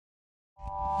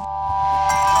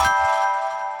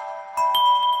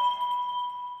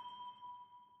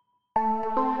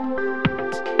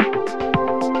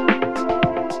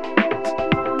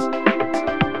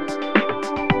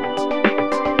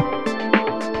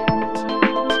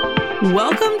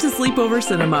Welcome to Sleepover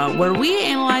Cinema, where we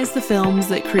analyze the films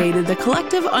that created the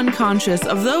collective unconscious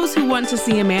of those who want to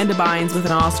see Amanda Bynes with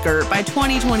an Oscar by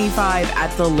 2025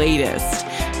 at the latest.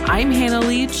 I'm Hannah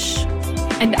Leach.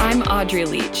 And I'm Audrey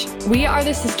Leach. We are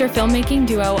the sister filmmaking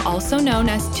duo also known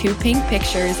as Two Pink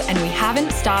Pictures, and we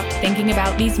haven't stopped thinking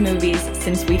about these movies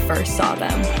since we first saw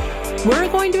them.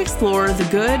 We're going to explore the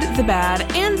good, the bad,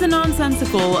 and the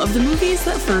nonsensical of the movies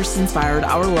that first inspired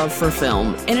our love for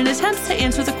film in an attempt to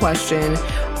answer the question,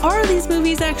 are these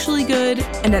movies actually good?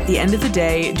 And at the end of the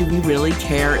day, do we really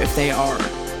care if they are?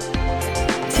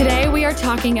 Today we are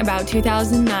talking about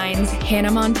 2009's Hannah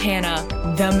Montana,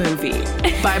 the movie.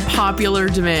 By popular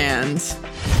demand.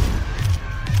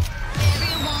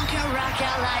 Everyone can rock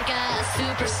out like a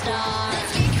superstar.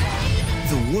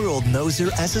 The world knows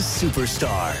her as a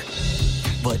superstar,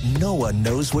 but no one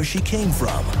knows where she came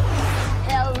from.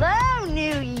 Hello,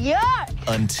 New York!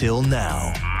 Until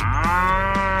now.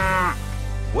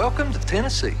 Welcome to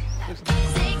Tennessee.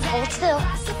 Hold still.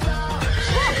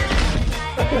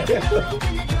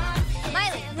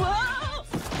 Miley. Whoa!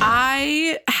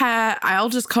 I'll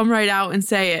just come right out and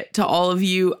say it to all of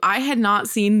you. I had not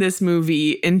seen this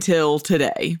movie until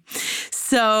today.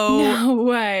 So No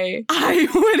way. I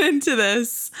went into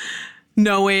this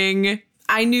knowing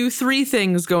I knew three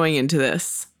things going into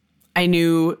this. I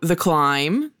knew The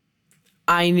Climb.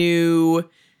 I knew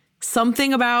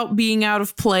something about being out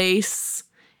of place.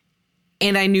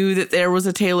 And I knew that there was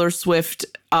a Taylor Swift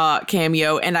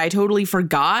cameo. And I totally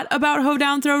forgot about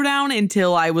Hoedown Throwdown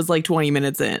until I was like 20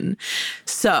 minutes in.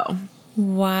 So.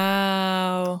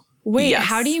 Wow. Wait, Yes.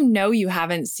 How do you know you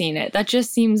haven't seen it? That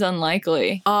just seems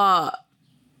unlikely.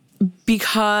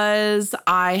 Because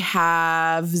I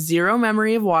have zero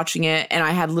memory of watching it, and I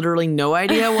had literally no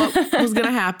idea what was going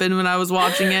to happen when I was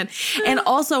watching it. And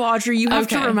also, Audrey, you have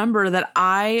to remember that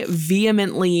I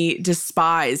vehemently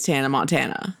despised Hannah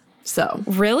Montana. So,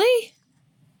 Really?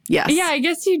 yes. Yeah, I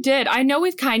guess you did. I know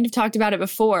we've kind of talked about it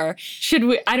before. Should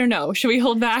we? I don't know. Should we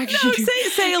hold back? No,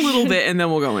 say a little bit, and then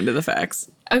we'll go into the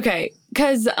facts. Okay,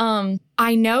 because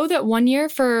I know that one year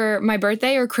for my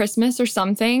birthday or Christmas or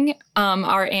something,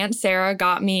 our Aunt Sarah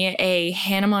got me a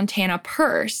Hannah Montana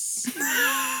purse.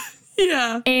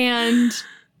 Yeah. And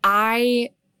I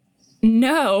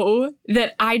know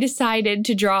that I decided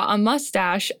to draw a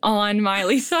mustache on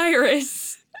Miley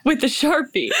Cyrus with a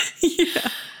Sharpie. Yeah.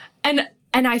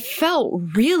 And I felt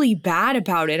really bad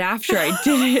about it after I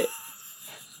did it.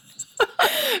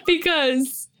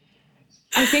 Because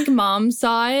I think Mom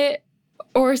saw it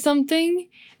or something,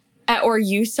 or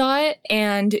you saw it,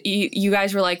 and you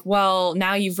guys were like, well,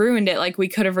 now you've ruined it. Like, we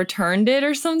could have returned it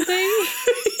or something.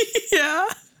 Yeah.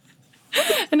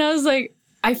 And I was like,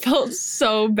 I felt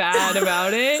so bad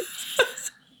about it.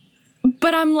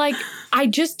 But I'm like, I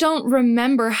just don't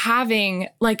remember having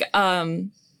like a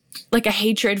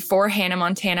hatred for Hannah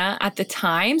Montana at the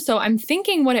time. So I'm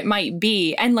thinking what it might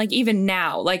be. And like, even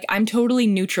now, like, I'm totally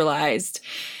neutralized.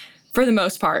 For the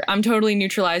most part, I'm totally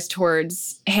neutralized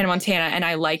towards Hannah Montana, and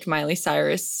I like Miley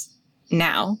Cyrus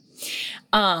now.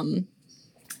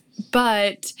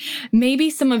 But maybe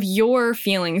some of your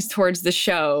feelings towards the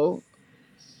show,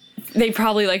 they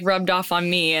probably like rubbed off on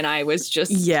me, and I was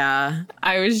just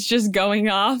going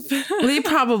off. They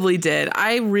probably did.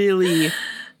 I really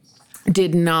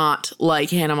did not like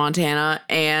Hannah Montana,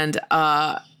 and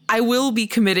I will be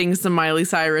committing some Miley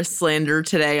Cyrus slander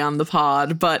today on the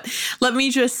pod, but let me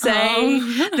just say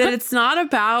that it's not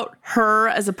about her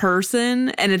as a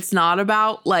person, and it's not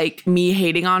about like me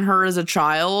hating on her as a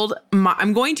child.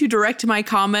 I'm going to direct my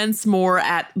comments more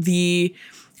at the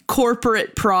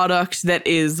corporate product that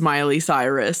is Miley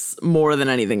Cyrus more than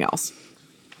anything else.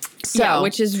 So, yeah,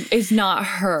 which is not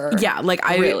her. Yeah, like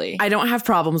I don't have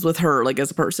problems with her like as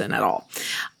a person at all.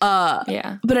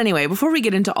 Yeah. But anyway, before we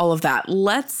get into all of that,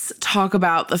 let's talk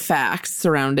about the facts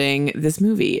surrounding this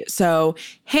movie. So,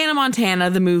 Hannah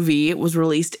Montana, the movie, was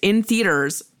released in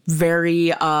theaters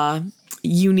very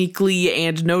uniquely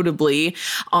and notably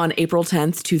on April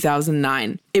 10th,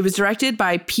 2009. It was directed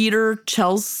by Peter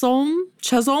Chelsom.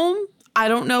 I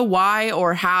don't know why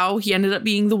or how he ended up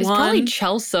being the one. It's probably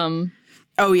Chelsom.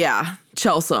 Oh, yeah.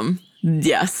 Chelsom.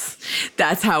 Yes.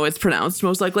 That's how it's pronounced,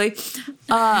 most likely.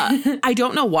 I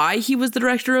don't know why he was the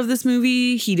director of this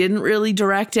movie. He didn't really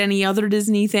direct any other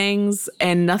Disney things,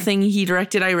 and nothing he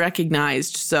directed I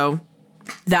recognized. So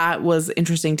that was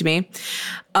interesting to me.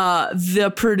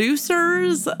 The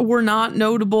producers were not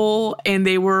notable, and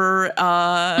they were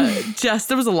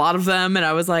there was a lot of them, and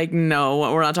I was like, no,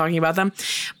 we're not talking about them.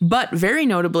 But very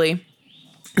notably,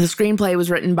 The screenplay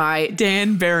was written by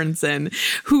Dan Berenson,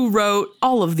 who wrote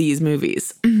all of these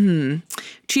movies.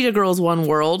 Cheetah Girls One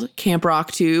World, Camp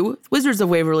Rock 2, Wizards of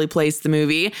Waverly Place the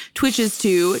movie, Twitches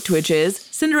 2, Twitches,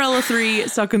 Cinderella 3,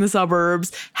 Stuck in the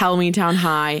Suburbs, Halloween Town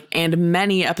High, and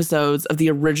many episodes of the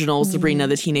original Sabrina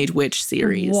the Teenage Witch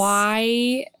series.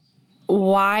 Why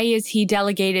is he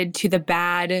delegated to the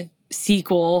bad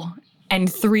sequel and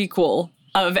threequel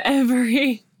of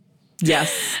every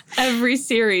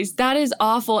series? That is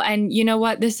awful. And you know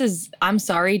what? I'm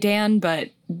sorry, Dan, but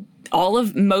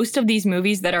most of these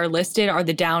movies that are listed are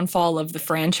the downfall of the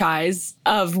franchise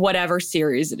of whatever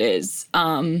series it is.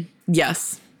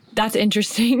 Yes. That's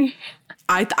interesting.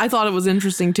 I thought it was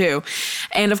interesting too.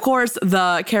 And of course,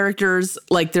 the characters,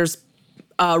 like there's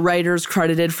writers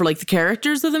credited for like the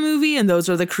characters of the movie, and those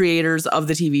are the creators of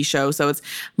the TV show. So it's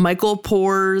Michael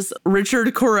Pors, Richard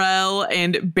Correll,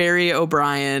 and Barry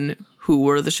O'Brien, who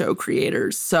were the show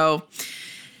creators. So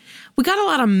we got a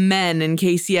lot of men, in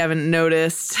case you haven't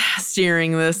noticed,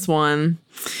 steering this one.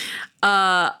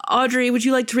 Audrey, would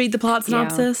you like to read the plot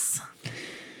synopsis?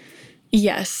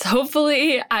 Yes.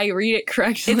 Hopefully I read it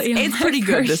correctly. It's pretty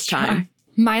good this time.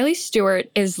 Miley Stewart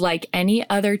is like any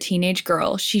other teenage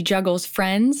girl. She juggles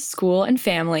friends, school, and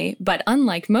family, but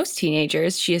unlike most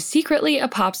teenagers, she is secretly a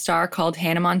pop star called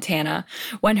Hannah Montana.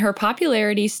 When her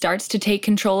popularity starts to take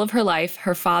control of her life,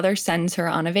 her father sends her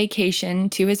on a vacation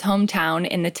to his hometown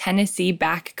in the Tennessee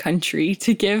backcountry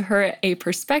to give her a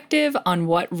perspective on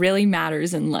what really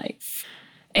matters in life.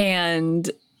 And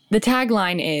the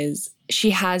tagline is,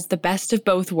 she has the best of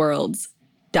both worlds. ...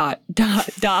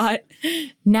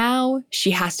 Now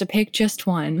she has to pick just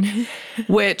one.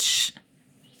 Which,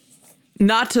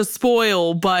 not to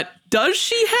spoil, but does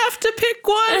she have to pick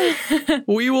one?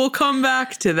 We will come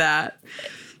back to that.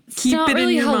 Keep not it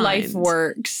really in your how mind. Life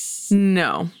works.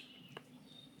 No.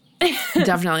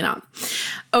 Definitely not.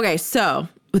 Okay, so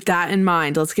with that in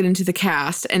mind, let's get into the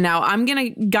cast. And now I'm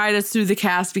going to guide us through the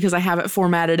cast because I have it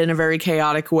formatted in a very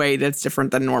chaotic way that's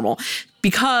different than normal.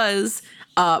 Because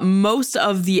most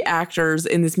of the actors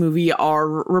in this movie are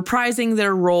reprising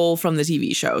their role from the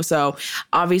TV show. So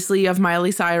obviously you have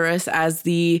Miley Cyrus as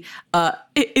in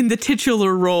the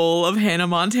titular role of Hannah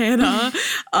Montana.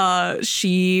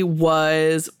 She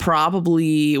was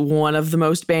probably one of the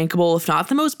most bankable, if not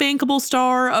the most bankable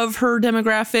star of her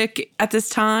demographic at this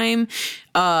time.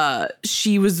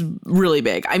 She was really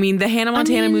big. I mean, the Hannah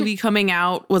Montana movie coming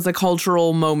out was a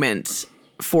cultural moment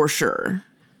for sure.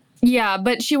 Yeah,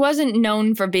 but she wasn't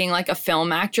known for being like a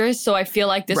film actress, so I feel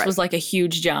like this was like a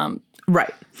huge jump.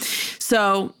 Right.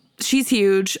 So she's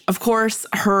huge. Of course,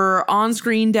 her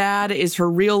on-screen dad is her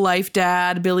real-life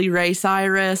dad, Billy Ray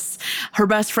Cyrus. Her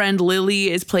best friend, Lily,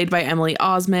 is played by Emily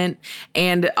Osment.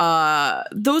 And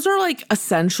those are like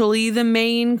essentially the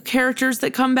main characters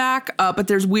that come back. But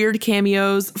there's weird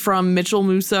cameos from Mitchell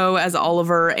Musso as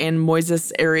Oliver and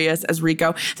Moises Arias as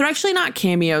Rico. They're actually not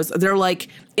cameos. They're like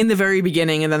in the very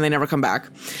beginning, and then they never come back.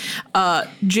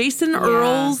 Jason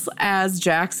Earls as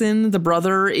Jackson, the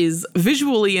brother, is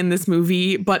visually in this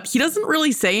movie, but he doesn't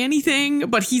really say anything,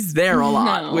 but he's there a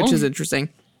lot, which is interesting.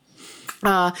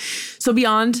 So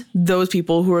beyond those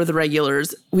people who are the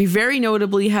regulars, we very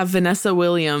notably have Vanessa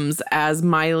Williams as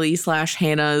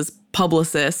Miley/Hannah's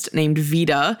publicist named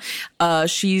Vita.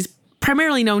 She's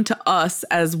primarily known to us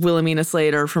as Wilhelmina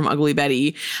Slater from Ugly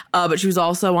Betty, but she was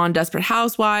also on Desperate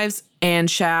Housewives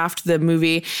and Shaft, the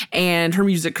movie, and her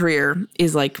music career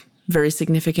is like very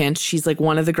significant. She's like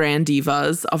one of the grand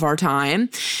divas of our time.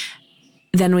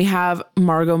 Then we have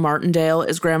Margot Martindale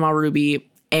as Grandma Ruby,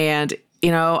 and you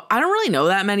know, I don't really know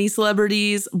that many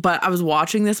celebrities, but I was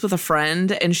watching this with a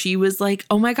friend and she was like,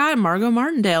 oh my God, Margot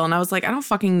Martindale. And I was like, I don't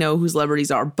fucking know who celebrities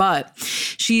are, but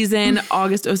she's in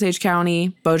August Osage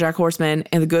County, BoJack Horseman,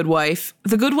 and The Good Wife.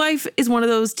 The Good Wife is one of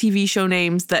those TV show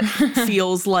names that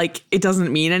feels like it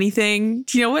doesn't mean anything.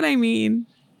 Do you know what I mean?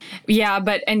 Yeah,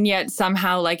 and yet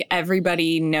somehow like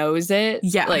everybody knows it.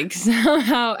 Yeah. Like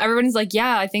somehow everyone's like,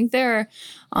 yeah, I think they're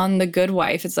on The Good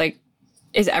Wife. It's like,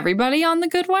 is everybody on The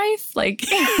Good Wife? Like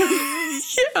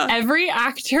every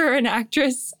actor and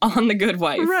actress on The Good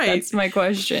Wife. Right. That's my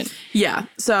question. Yeah.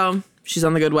 So she's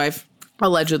on The Good Wife,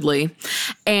 allegedly.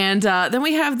 And then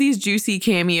we have these juicy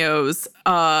cameos.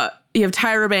 You have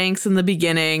Tyra Banks in the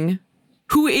beginning,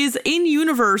 who is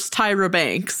in-universe Tyra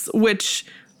Banks, which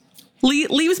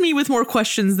leaves me with more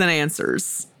questions than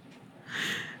answers.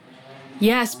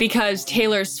 Yes, because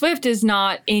Taylor Swift is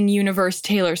not in-universe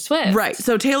Taylor Swift. Right.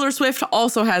 So Taylor Swift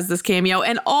also has this cameo.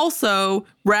 And also,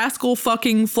 Rascal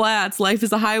fucking Flatts, Life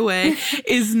is a Highway,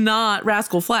 is not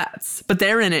Rascal Flatts. But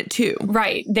they're in it, too.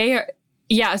 Right. They are.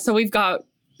 Yeah, so we've got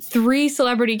 3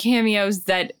 celebrity cameos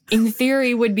that in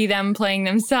theory would be them playing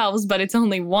themselves, but it's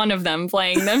only one of them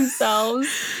playing themselves.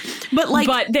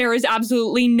 But there is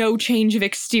absolutely no change of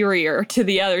exterior to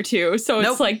the other two. So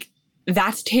it's like,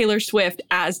 that's Taylor Swift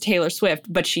as Taylor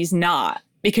Swift, but she's not,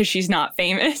 because she's not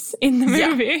famous in the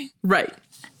movie. Yeah, right.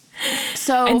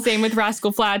 So, and same with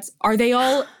Rascal Flatts. Are they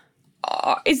all...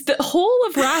 is the whole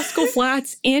of Rascal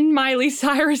Flatts in Miley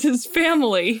Cyrus's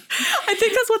family? I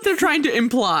think that's what they're trying to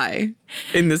imply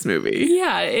in this movie.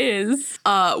 Yeah, it is.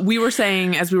 We were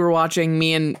saying as we were watching,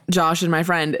 me and Josh and my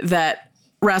friend, that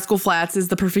Rascal Flatts is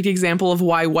the perfect example of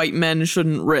why white men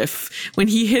shouldn't riff. When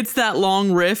he hits that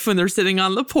long riff when they're sitting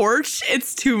on the porch,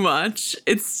 it's too much.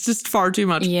 It's just far too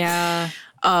much. Yeah.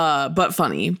 But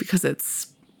funny because it's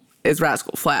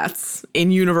Rascal Flatts,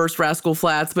 in-universe Rascal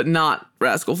Flatts, but not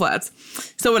Rascal Flatts.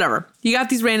 So whatever. You got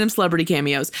these random celebrity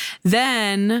cameos.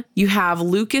 Then you have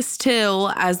Lucas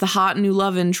Till as the hot new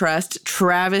love interest,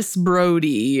 Travis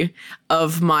Brody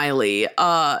of Miley.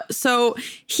 So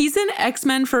he's in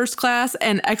X-Men First Class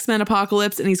and X-Men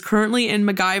Apocalypse, and he's currently in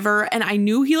MacGyver. And I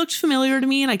knew he looked familiar to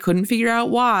me, and I couldn't figure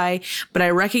out why, but I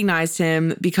recognized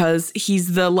him because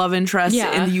he's the love interest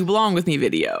in the You Belong With Me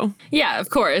video. Yeah,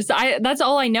 of course. That's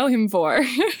all I know him for.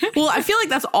 Well, I feel like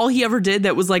that's all he ever did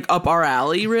that was like up our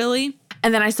alley, really.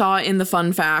 And then I saw in the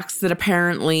fun facts that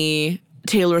apparently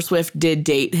Taylor Swift did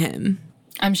date him.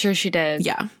 I'm sure she did.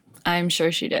 Yeah. I'm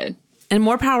sure she did. And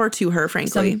more power to her,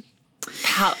 frankly.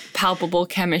 Palpable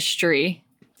chemistry.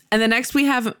 And then next we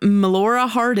have Melora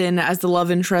Hardin as the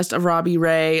love interest of Robbie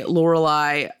Ray,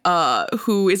 Lorelai,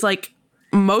 who is like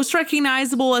most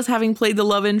recognizable as having played the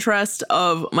love interest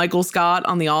of Michael Scott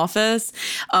on The Office.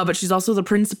 But she's also the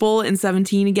principal in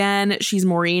 17 again. She's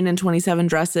Maureen in 27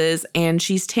 Dresses. And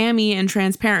she's Tammy in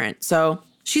Transparent. So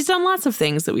she's done lots of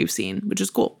things that we've seen, which is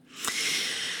cool.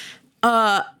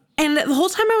 And the whole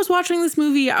time I was watching this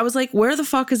movie, I was like, where the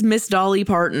fuck is Miss Dolly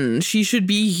Parton? She should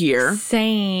be here.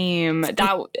 Same.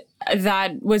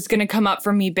 That was going to come up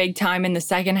for me big time in the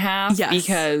second half. Yes.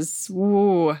 Because,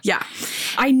 ooh. Yeah.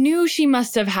 I knew she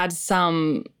must have had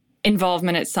some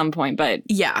involvement at some point, but...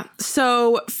 Yeah.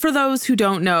 So for those who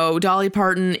don't know, Dolly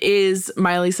Parton is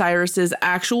Miley Cyrus's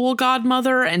actual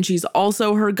godmother, and she's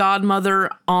also her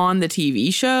godmother on the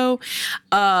TV show.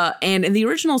 And in the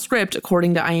original script,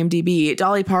 according to IMDb,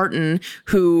 Dolly Parton,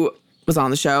 who was on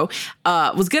the show,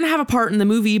 was going to have a part in the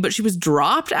movie, but she was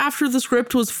dropped after the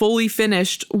script was fully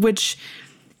finished, which...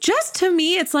 just to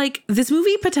me, it's like this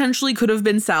movie potentially could have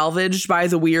been salvaged by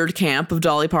the weird camp of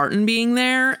Dolly Parton being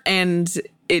there, and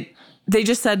they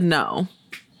just said no.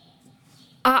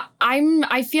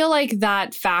 I feel like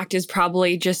that fact is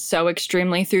probably just so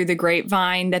extremely through the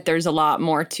grapevine that there's a lot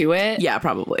more to it. Yeah,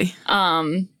 probably.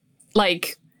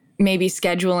 Like maybe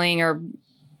scheduling or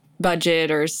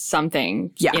budget or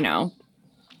something. Yeah. You know.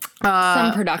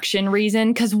 Some production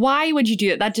reason. Because why would you do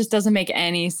that? That just doesn't make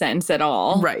any sense at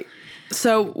all. Right.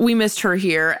 So we missed her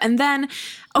here. And then,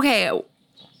 okay,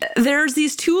 there's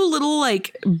these two little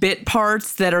like bit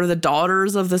parts that are the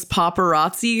daughters of this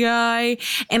paparazzi guy.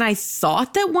 And I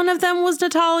thought that one of them was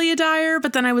Natalia Dyer,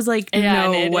 but then I was like,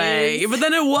 no way. But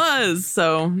then it was.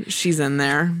 So she's in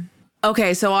there.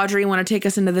 Okay, so Audrey, you want to take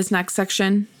us into this next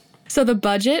section? So the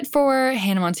budget for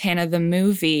Hannah Montana, the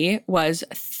movie, was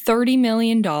 $30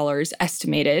 million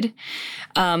estimated.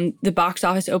 The box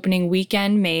office opening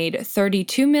weekend made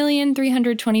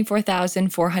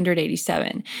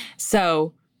 $32,324,487.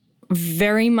 So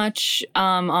very much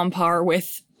on par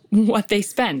with what they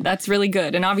spend. That's really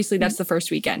good. And obviously that's the first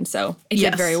weekend, so it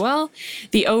did very well.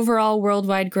 The overall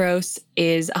worldwide gross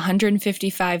is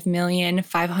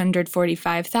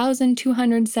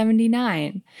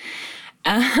 $155,545,279.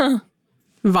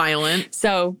 Violent.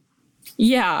 So,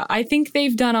 yeah, I think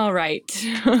they've done all right.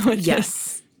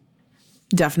 Yes,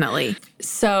 definitely.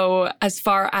 So, as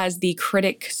far as the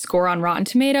critic score on Rotten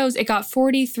Tomatoes, it got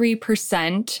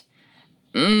 43%.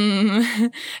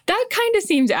 That kind of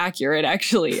seems accurate,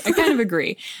 actually. I kind of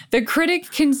agree. The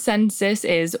critic consensus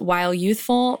is, while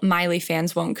youthful Miley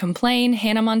fans won't complain,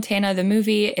 Hannah Montana, the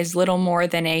movie, is little more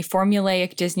than a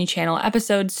formulaic Disney Channel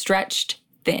episode stretched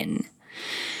thin.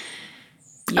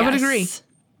 Yes. I would agree.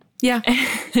 Yeah.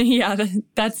 Yeah,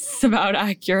 that's about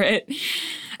accurate.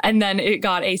 And then it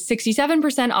got a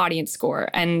 67% audience score.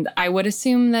 And I would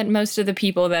assume that most of the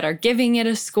people that are giving it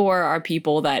a score are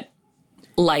people that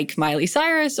like Miley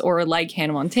Cyrus or like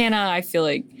Hannah Montana. I feel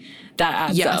like that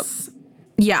adds up.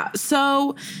 Yeah.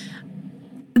 So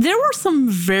there were some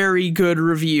very good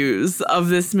reviews of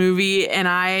this movie, and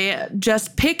I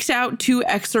just picked out 2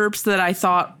 excerpts that I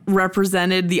thought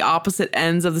represented the opposite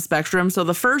ends of the spectrum. So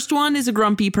the first one is a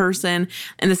grumpy person,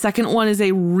 and the second one is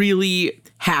a really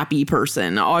happy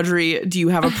person. Audrey, do you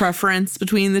have a preference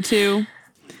between the 2?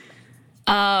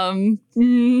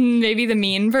 Maybe the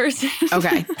mean person.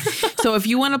 Okay. So if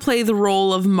you want to play the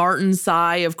role of Martin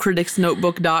Tsai of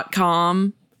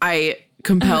criticsnotebook.com, I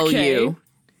compel you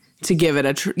to give it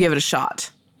a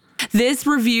shot. This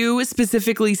review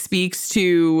specifically speaks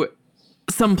to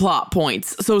some plot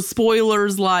points. So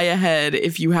spoilers lie ahead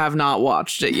if you have not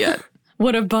watched it yet.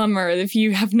 What a bummer if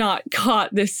you have not caught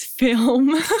this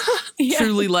film. Yeah.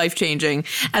 Truly life-changing.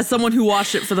 As someone who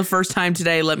watched it for the first time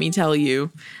today, let me tell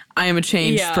you, I am a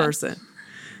changed person.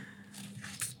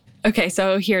 Okay,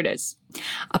 so here it is.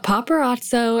 A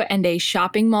paparazzo and a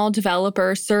shopping mall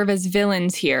developer serve as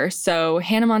villains here, so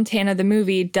Hannah Montana the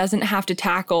movie doesn't have to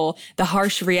tackle the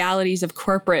harsh realities of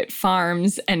corporate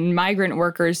farms and migrant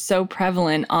workers so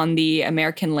prevalent on the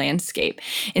American landscape.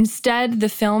 Instead, the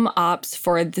film opts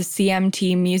for the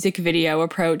CMT music video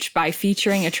approach by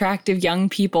featuring attractive young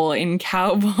people in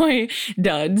cowboy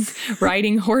duds,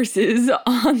 riding horses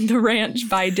on the ranch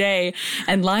by day,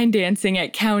 and line dancing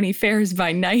at county fairs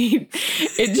by night.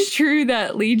 It's true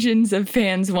that legions of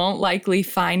fans won't likely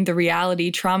find the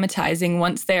reality traumatizing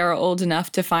once they are old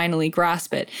enough to finally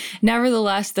grasp it.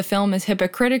 Nevertheless, the film is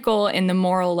hypocritical in the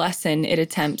moral lesson it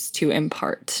attempts to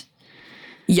impart.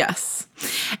 Yes.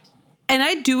 And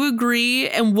I do agree,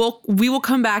 and we will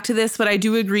come back to this, but I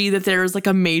do agree that there's like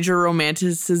a major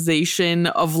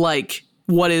romanticization of like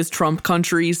what is Trump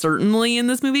country, certainly in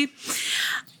this movie.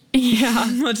 Yeah.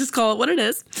 Let's just call it what it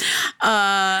is.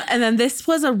 And then this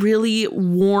was a really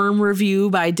warm review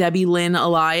by Debbie Lynn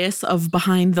Elias of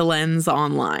Behind the Lens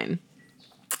Online.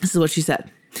 This is what she said.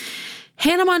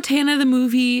 Hannah Montana, the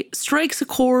movie, strikes a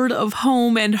chord of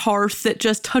home and hearth that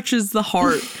just touches the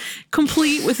heart,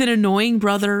 complete with an annoying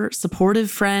brother,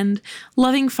 supportive friend,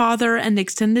 loving father and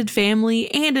extended family,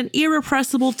 and an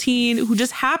irrepressible teen who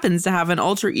just happens to have an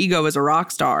alter ego as a rock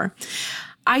star.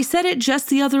 I said it just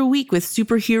the other week with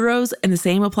superheroes, and the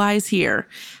same applies here.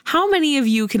 How many of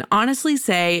you can honestly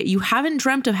say you haven't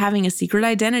dreamt of having a secret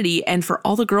identity, and for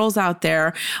all the girls out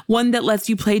there, one that lets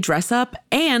you play dress up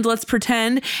and let's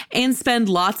pretend and spend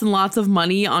lots and lots of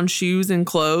money on shoes and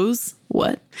clothes?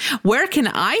 What? Where can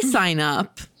I sign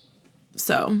up?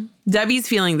 So Debbie's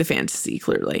feeling the fantasy,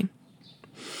 clearly.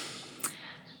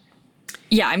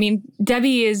 Yeah, I mean,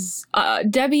 Debbie is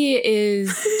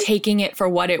taking it for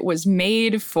what it was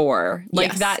made for.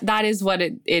 Like Yes. that is what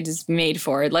it is made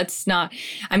for. Let's not,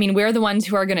 I mean, we're the ones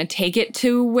who are going to take it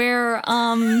to where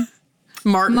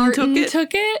Martin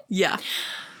took it. Yeah.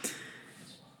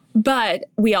 But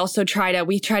we also try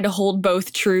to hold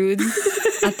both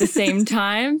truths at the same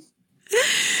time.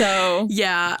 So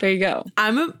Yeah. there you go.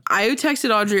 I texted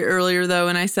Audrey earlier, though,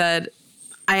 and I said,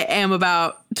 I am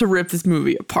about to rip this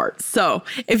movie apart. So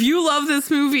if you love this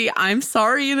movie, I'm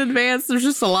sorry in advance. There's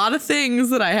just a lot of things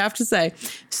that I have to say.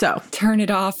 So Turn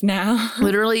it off now.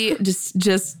 literally just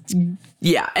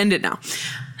end it now.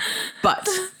 But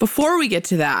before we get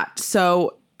to that,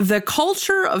 so the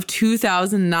culture of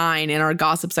 2009 in our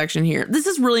gossip section here, this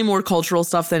is really more cultural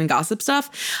stuff than gossip stuff.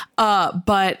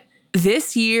 But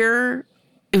this year,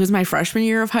 it was my freshman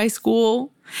year of high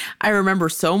school. I remember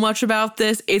so much about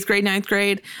this, 8th grade, 9th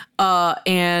grade.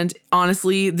 And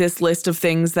honestly, this list of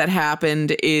things that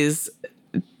happened is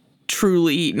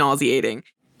truly nauseating.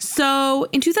 So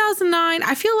in 2009,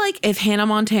 I feel like if Hannah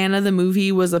Montana, the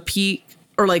movie, was a peak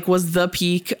or like was the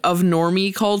peak of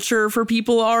normie culture for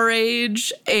people our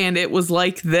age, and it was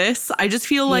like this, I just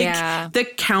feel like the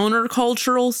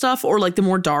countercultural stuff or like the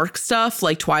more dark stuff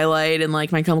like Twilight and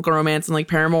like My Chemical Romance and like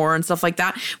Paramore and stuff like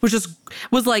that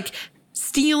was like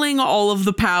stealing all of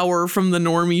the power from the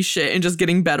normie shit and just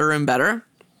getting better and better.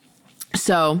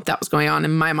 So that was going on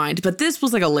in my mind. But this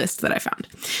was like a list that I found.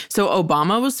 So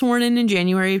Obama was sworn in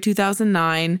January of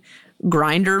 2009.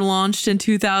 Grindr launched in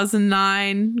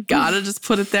 2009. Gotta just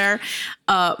put it there.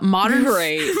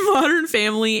 Modern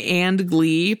Family and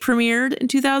Glee premiered in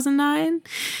 2009.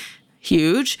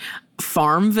 Huge.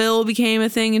 Farmville became a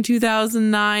thing in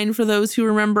 2009 for those who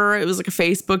remember. It was like a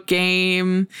Facebook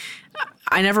game.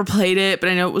 I never played it, but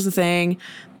I know it was a thing.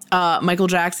 Michael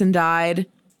Jackson died.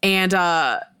 And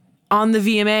on the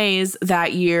VMAs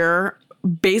that year,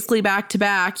 basically back to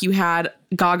back, you had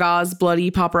Gaga's Bloody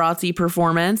Paparazzi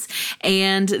performance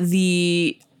and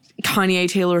the Kanye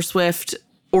Taylor Swift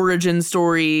origin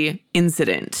story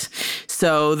incident.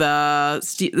 So the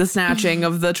snatching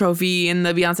of the trophy and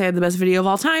the Beyonce had the best video of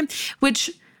all time,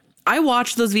 which I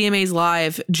watched those VMAs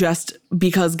live just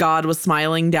because God was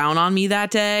smiling down on me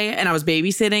that day, and I was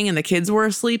babysitting and the kids were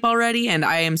asleep already, and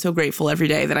I am so grateful every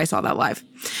day that I saw that live.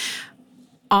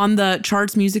 On the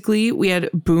charts musically, we had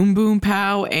Boom Boom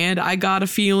Pow and I Got a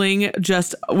Feeling,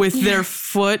 just with their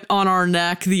foot on our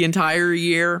neck the entire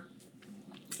year.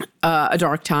 A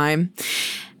Dark Time.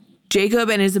 Jacob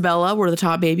and Isabella were the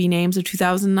top baby names of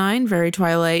 2009, very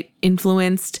Twilight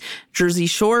influenced. Jersey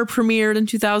Shore premiered in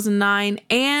 2009,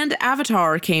 and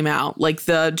Avatar came out, like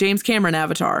the James Cameron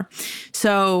Avatar.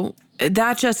 So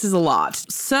that just is a lot.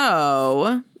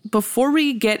 So before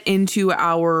we get into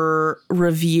our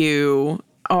review,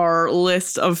 our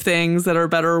list of things that are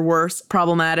better or worse,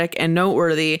 problematic, and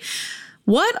noteworthy,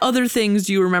 what other things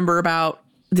do you remember about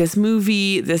this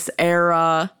movie, this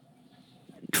era,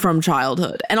 from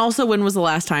childhood? And also, when was the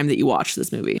last time that you watched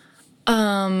this movie?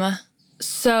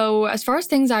 So as far as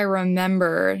things I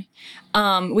remembered,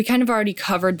 we kind of already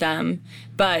covered them.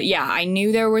 But yeah, I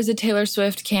knew there was a Taylor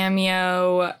Swift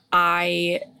cameo.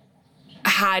 I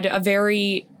had a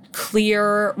very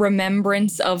clear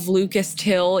remembrance of Lucas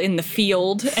Till in the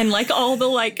field and like all the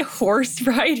like horse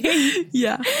riding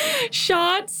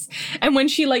shots. And when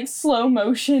she like slow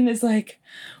motion is like,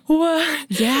 what?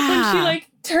 Yeah. When she like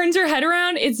turns her head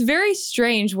around, it's very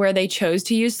strange where they chose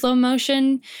to use slow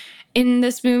motion in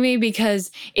this movie because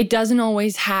it doesn't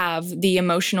always have the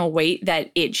emotional weight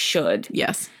that it should.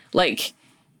 Yes. Like,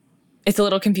 it's a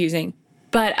little confusing.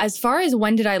 But as far as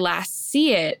when did I last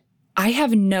see it, I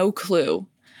have no clue.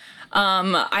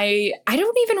 I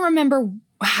don't even remember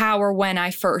how or when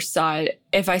I first saw it.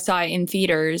 If I saw it in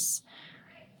theaters,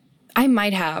 I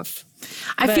might have.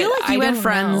 I feel like you had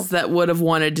friends that would have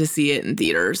wanted to see it in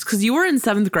theaters because you were in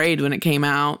 7th grade when it came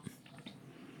out.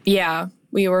 Yeah,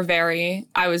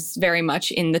 I was very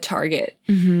much in the target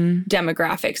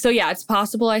demographic. So yeah, it's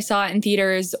possible I saw it in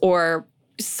theaters or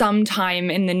sometime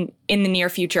in the near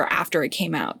future after it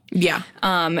came out. Yeah.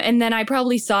 And then I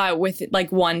probably saw it with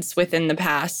like once within the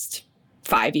past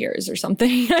 5 years or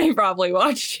something. I probably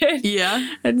watched it.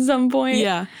 Yeah. At some point.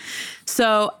 Yeah.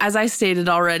 So, as I stated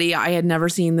already, I had never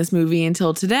seen this movie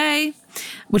until today,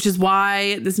 which is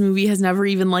why this movie has never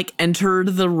even like entered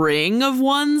the ring of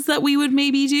ones that we would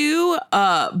maybe do.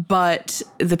 But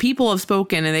the people have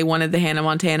spoken and they wanted the Hannah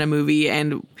Montana movie,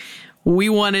 and we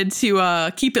wanted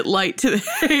to keep it light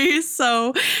today.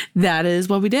 So that is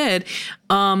what we did.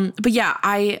 But yeah,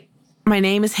 my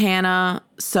name is Hannah,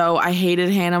 so I hated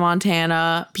Hannah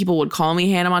Montana. People would call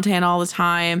me Hannah Montana all the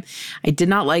time. I did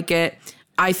not like it.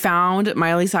 I found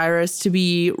Miley Cyrus to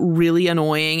be really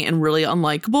annoying and really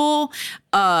unlikable.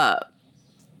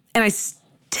 And I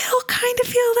still kind of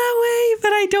feel that way, but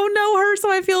I don't know her,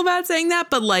 so I feel bad saying that.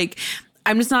 But like,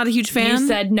 I'm just not a huge fan. You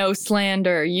said no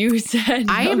slander. You said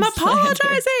I am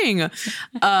apologizing.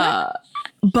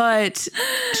 But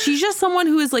she's just someone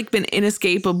who has like been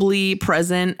inescapably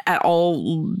present at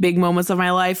all big moments of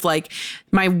my life. Like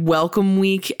my welcome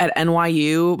week at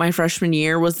NYU, my freshman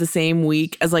year, was the same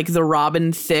week as like the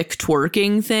Robin Thicke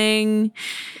twerking thing.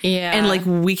 Yeah. And like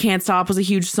We Can't Stop was a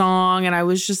huge song. And I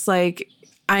was just like,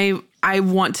 I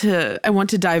want to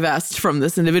divest from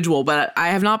this individual, but I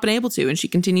have not been able to. And she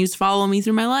continues to follow me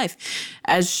through my life,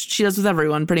 as she does with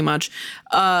everyone pretty much.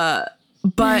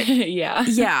 But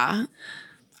yeah.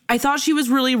 I thought she was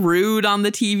really rude on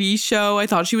the TV show. I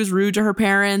thought she was rude to her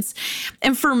parents.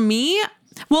 And for me,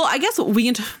 well, I guess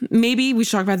maybe we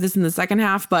should talk about this in the second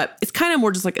half, but it's kind of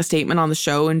more just like a statement on the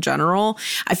show in general.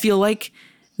 I feel like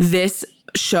this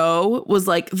show was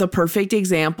like the perfect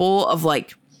example of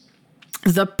like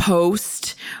the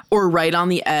post or right on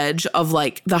the edge of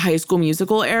like the High School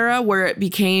Musical era, where it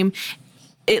became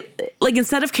like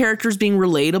instead of characters being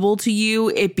relatable to you,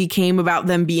 it became about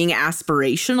them being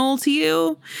aspirational to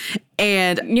you.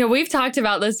 And we've talked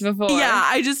about this before. Yeah,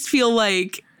 I just feel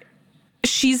like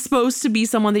she's supposed to be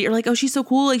someone that you're like, oh, she's so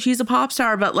cool, like she's a pop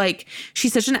star, but like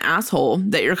she's such an asshole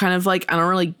that you're kind of like, I don't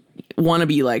really want to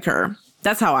be like her.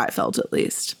 That's how I felt, at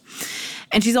least.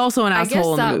 And she's also an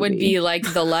asshole in the movie. I guess that would be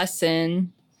like the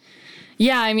lesson.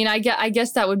 Yeah, I mean, I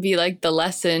guess that would be like the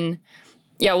lesson.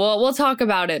 Yeah, we'll talk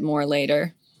about it more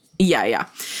later. Yeah.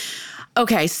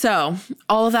 Okay, so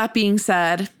all of that being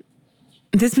said,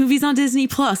 this movie's on Disney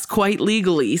Plus quite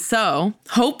legally. So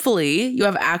hopefully you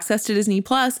have access to Disney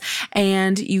Plus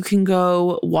and you can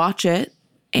go watch it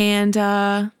and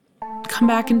come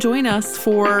back and join us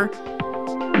for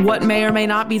what may or may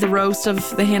not be the roast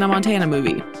of the Hannah Montana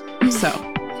movie. So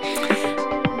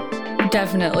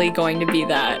definitely going to be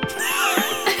that.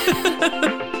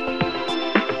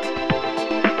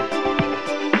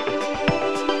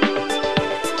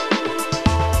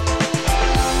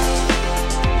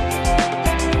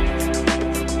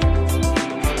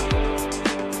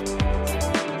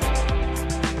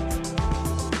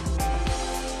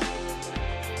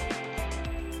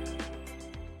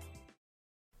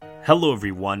 Hello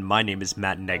everyone, my name is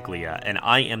Matt Neglia, and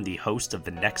I am the host of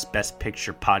the Next Best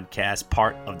Picture podcast,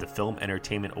 part of the Film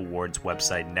Entertainment Awards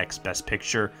website,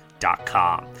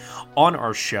 nextbestpicture.com. On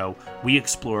our show, we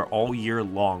explore all year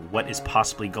long what is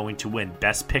possibly going to win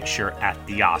Best Picture at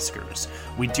the Oscars.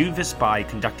 We do this by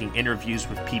conducting interviews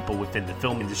with people within the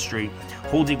film industry,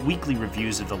 holding weekly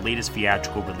reviews of the latest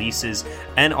theatrical releases,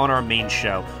 and on our main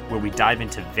show, where we dive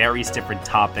into various different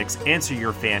topics, answer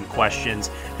your fan questions,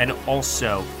 and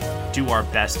also do our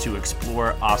best to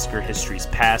explore Oscar history's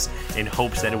past in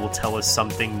hopes that it will tell us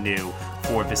something new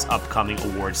for this upcoming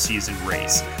award season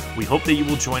race. We hope that you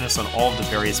will join us on all of the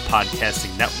various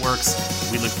podcasting networks.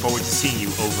 We look forward to seeing you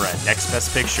over at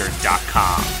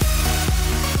nextbestpicture.com.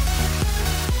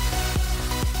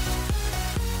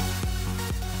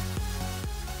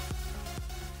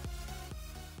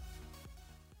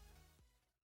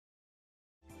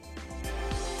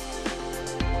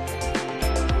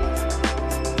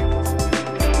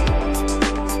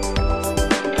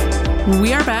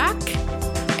 We are back,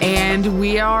 and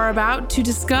we are about to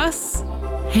discuss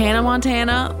Hannah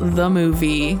Montana, the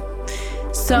movie.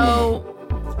 So,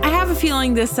 I have a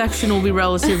feeling this section will be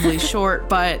relatively short,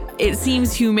 but it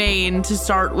seems humane to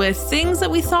start with things that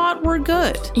we thought were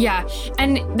good. Yeah,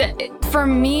 and for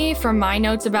me, for my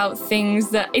notes about things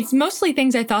that, it's mostly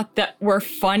things I thought that were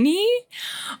funny,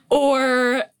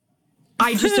 or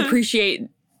I just appreciate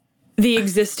the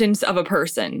existence of a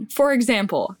person. For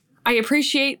example, I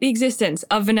appreciate the existence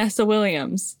of Vanessa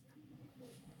Williams.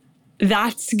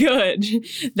 That's good.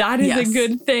 That is a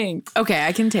good thing. Okay,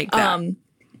 I can take that.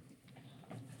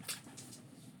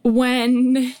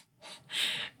 When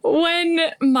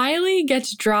Miley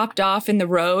gets dropped off in the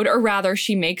road, or rather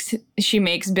she makes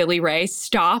Billy Ray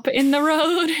stop in the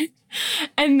road,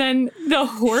 and then the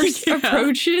horse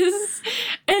approaches,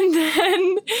 and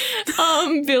then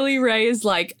Billy Ray is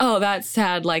like, oh, that's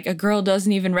sad, like a girl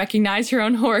doesn't even recognize her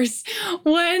own horse.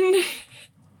 When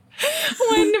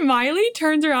Miley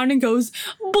turns around and goes,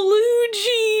 blue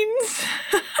jeans.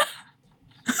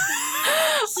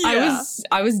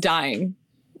 I was dying.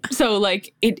 So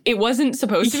like it wasn't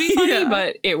supposed to be funny,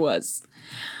 but it was.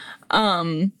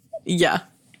 Yeah.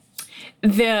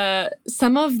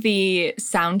 Some of the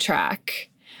soundtrack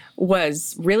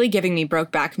was really giving me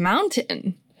Brokeback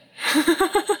Mountain.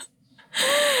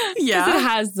 Yeah. 'Cause it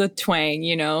has the twang,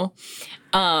 you know.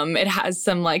 It has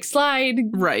some like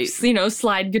slide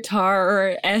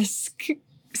guitar-esque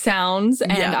sounds.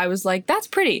 And I was like, that's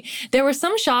pretty. There were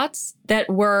some shots that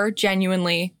were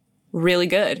genuinely really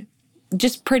good.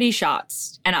 Just pretty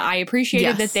shots. And I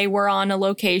appreciated that they were on a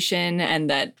location and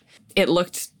that it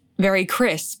looked very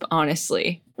crisp,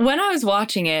 honestly. When I was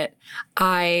watching it,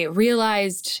 I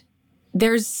realized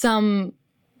there's some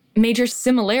major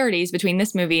similarities between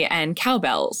this movie and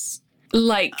Cowbells.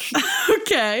 Like,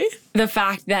 okay, the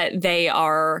fact that they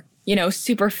are, you know,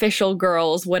 superficial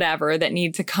girls, whatever, that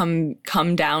need to come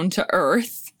down to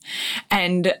earth.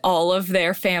 And all of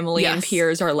their family and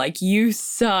peers are like, you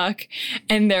suck.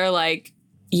 And they're like,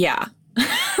 yeah,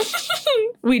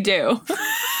 we do.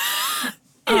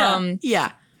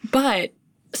 Yeah. But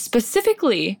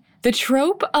specifically, the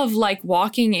trope of like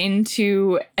walking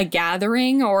into a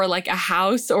gathering or like a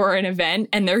house or an event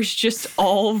and there's just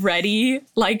already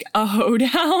like a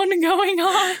hoedown going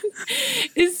on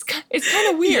it's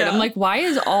kind of weird. I'm like, why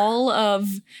is all of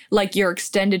like your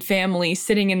extended family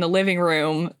sitting in the living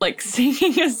room like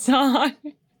singing a song?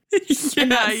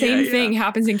 And that same thing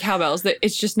happens in Cowbells. That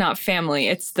it's just not family.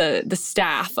 It's the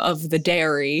staff of the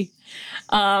dairy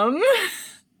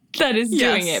that is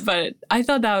doing it. But I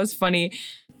thought that was funny.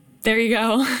 There you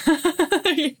go.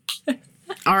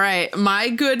 All right. My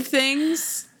good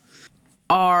things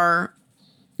are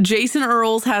Jason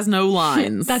Earls has no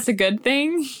lines. That's a good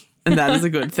thing. And that is a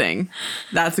good thing.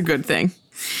 That's a good thing.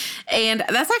 And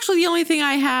that's actually the only thing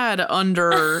I had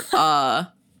under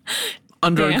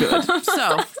good.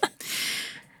 So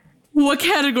what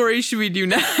category should we do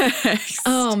next?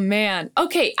 Oh man.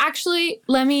 Okay, actually,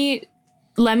 let me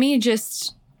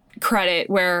just credit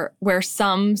where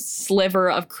some sliver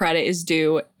of credit is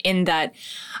due, in that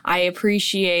I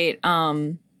appreciate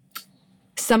some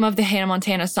of the Hannah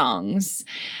Montana songs.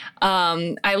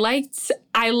 I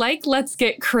like Let's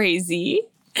Get Crazy.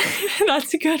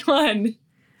 That's a good one.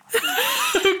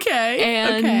 Okay.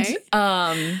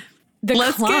 And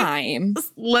the Climb.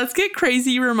 Let's Get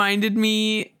Crazy reminded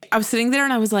me, I was sitting there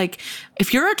and I was like,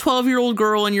 if you're a 12-year-old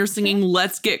girl and you're singing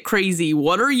Let's Get Crazy,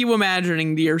 what are you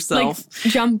imagining to yourself?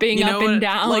 Like jumping up and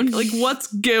down. Like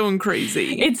what's going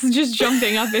crazy? It's just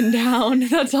jumping up and down.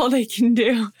 That's all they can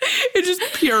do. It's just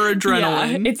pure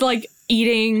adrenaline. Yeah, it's like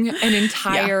eating an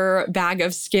entire bag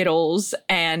of Skittles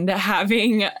and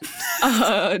having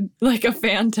like a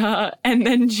Fanta and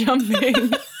then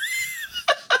jumping.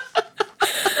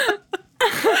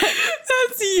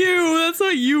 That's you. That's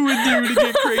what you would do to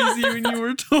get crazy when you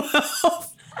were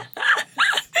 12.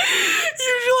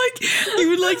 You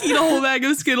would like eat a whole bag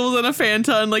of Skittles and a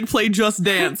Fanta and like play Just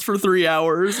Dance for 3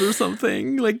 hours or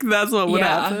something. Like that's what would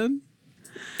happen.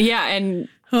 Yeah, and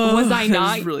was I not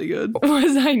that was really good?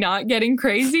 Was I not getting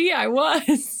crazy? I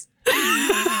was.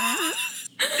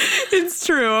 It's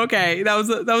true. Okay, that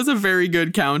was a very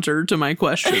good counter to my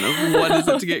question of what is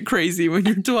it to get crazy when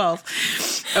you're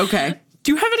 12. Okay.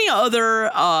 Do you have any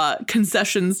other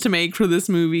concessions to make for this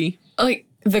movie? Like,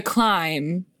 The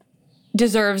Climb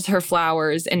deserves her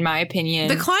flowers, in my opinion.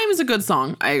 The Climb is a good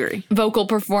song. I agree. Vocal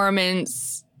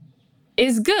performance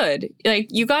is good. Like,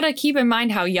 you gotta keep in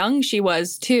mind how young she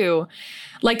was, too.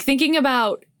 Like, thinking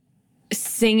about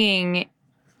singing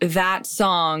that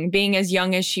song, being as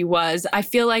young as she was, I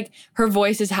feel like her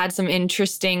voice has had some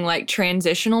interesting, like,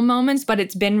 transitional moments, but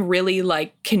it's been really,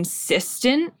 like,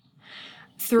 consistent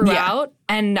throughout.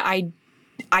 Yeah. And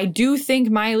I do think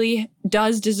Miley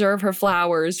does deserve her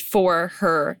flowers for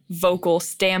her vocal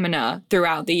stamina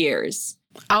throughout the years.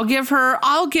 I'll give her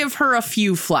a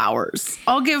few flowers.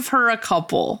 I'll give her a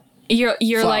couple. You're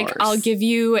flowers. Like, I'll give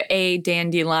you a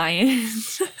dandelion.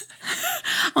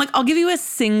 Like, I'll give you a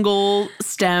single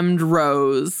stemmed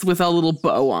rose with a little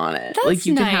bow on it. That's like,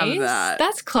 you nice. can have that.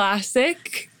 That's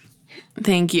classic.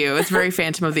 Thank you. It's very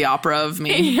Phantom of the Opera of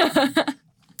me. Yeah.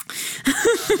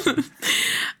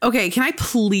 Okay, can I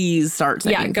please start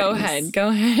saying Yeah, go ahead.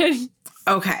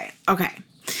 Okay.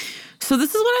 So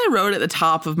this is what I wrote at the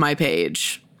top of my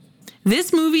page.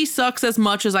 This movie sucks as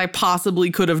much as I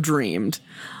possibly could have dreamed.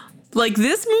 Like,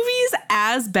 this movie is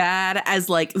as bad as,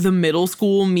 like, the middle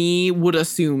school me would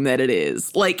assume that it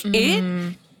is. Like,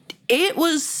 it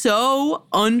was so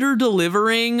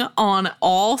under-delivering on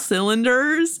all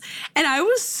cylinders, and I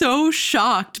was so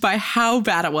shocked by how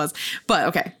bad it was. But,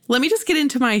 okay, let me just get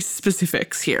into my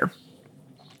specifics here.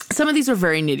 Some of these are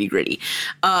very nitty-gritty.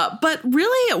 But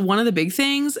really, one of the big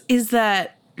things is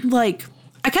that, like,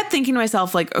 I kept thinking to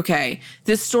myself, like, okay,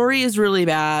 this story is really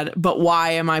bad, but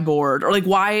why am I bored? Or, like,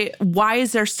 why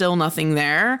is there still nothing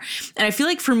there? And I feel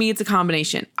like for me, it's a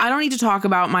combination. I don't need to talk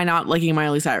about my not liking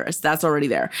Miley Cyrus. That's already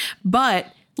there. But,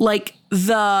 like,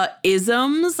 the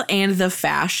isms and the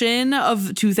fashion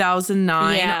of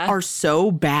 2009 are so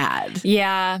bad.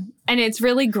 Yeah, and it's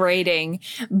really grating.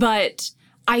 But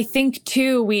I think,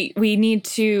 too, we need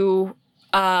to...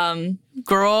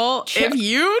 Girl, if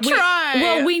you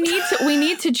try. We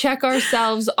need to check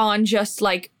ourselves on just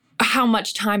like how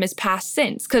much time has passed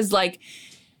since. Cause like,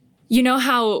 you know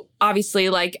how obviously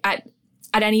like at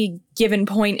any given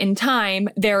point in time,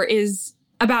 there is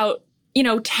about,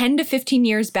 10 to 15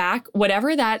 years back,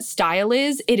 whatever that style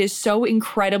is, it is so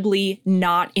incredibly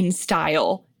not in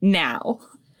style now.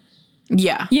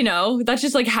 Yeah. That's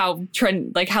just like how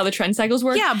the trend cycles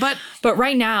work. Yeah, but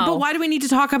right now. But why do we need to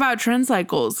talk about trend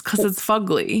cycles? Because it's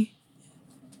fugly.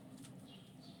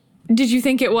 Did you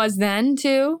think it was then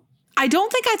too? I don't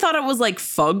think I thought it was like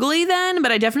fugly then,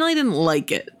 but I definitely didn't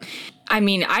like it. I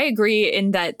mean, I agree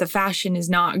in that the fashion is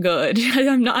not good.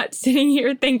 I'm not sitting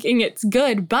here thinking it's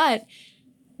good, but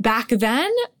back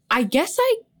then, I guess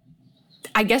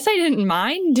I didn't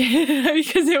mind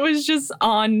because it was just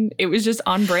on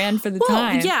brand for the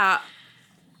time. Yeah.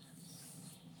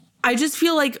 I just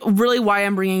feel like really why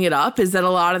I'm bringing it up is that a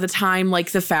lot of the time,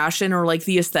 like the fashion or like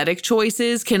the aesthetic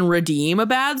choices can redeem a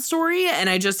bad story.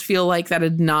 And I just feel like that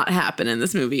did not happen in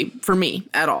this movie for me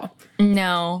at all.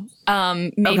 No.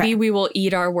 Maybe we will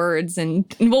eat our words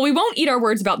we won't eat our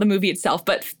words about the movie itself,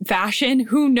 but fashion,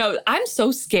 who knows? I'm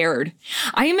so scared.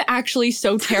 I am actually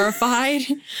so terrified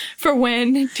for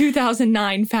when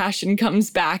 2009 fashion comes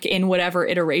back in whatever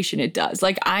iteration it does.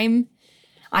 Like I'm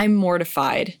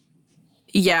mortified.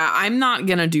 Yeah, I'm not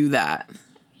going to do that.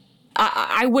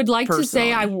 I would like to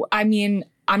say, I mean,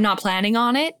 I'm not planning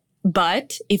on it.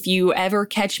 But if you ever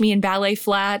catch me in ballet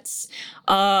flats,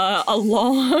 a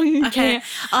long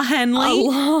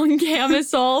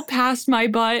camisole past my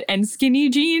butt and skinny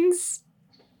jeans,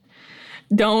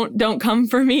 don't come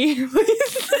for me.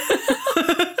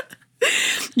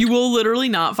 You will literally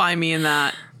not find me in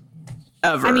that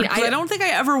ever. I mean, I don't think I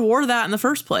ever wore that in the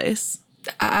first place.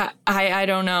 I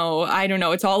don't know.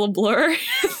 It's all a blur.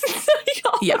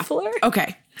 A blur.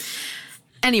 Okay.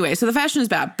 Anyway, so the fashion is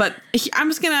bad, but I'm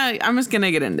just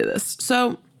gonna get into this.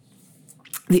 So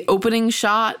the opening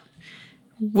shot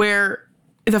where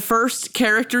the first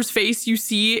character's face you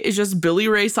see is just Billy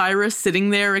Ray Cyrus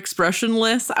sitting there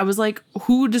expressionless. I was like,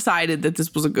 who decided that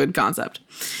this was a good concept?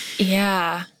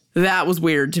 Yeah. That was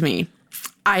weird to me.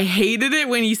 I hated it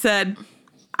when he said,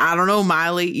 I don't know,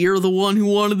 Miley, you're the one who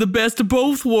wanted the best of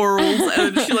both worlds.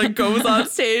 And she like goes on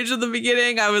stage at the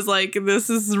beginning. I was like, this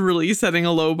is really setting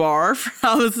a low bar for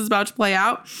how this is about to play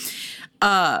out.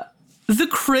 The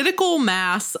critical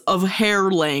mass of hair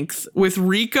length with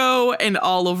Rico and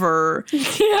Oliver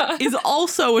is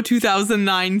also a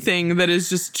 2009 thing that is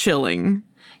just chilling.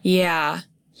 Yeah.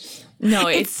 No,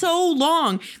 It's so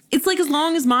long. It's like as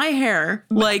long as my hair.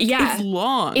 Like, yeah. it's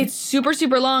long. It's super,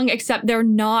 super long, except they're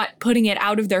not putting it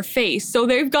out of their face. So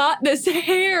they've got this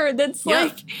hair that's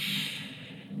like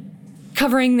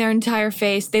covering their entire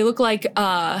face. They look like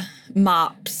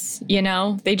mops, you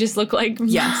know? They just look like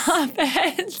mop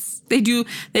heads. They do.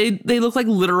 They look like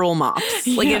literal mops.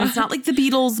 Like, and it's not like the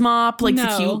Beatles mop, like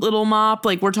the cute little mop.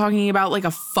 Like, we're talking about like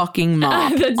a fucking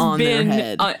mop on their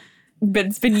head. But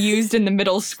it's been used in the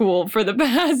middle school for the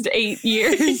past 8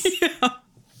 years.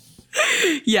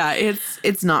 Yeah,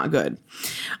 it's not good.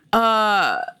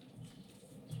 I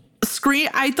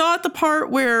thought the part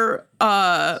where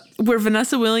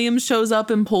Vanessa Williams shows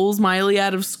up and pulls Miley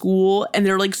out of school and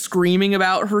they're like screaming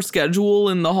about her schedule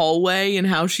in the hallway and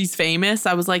how she's famous.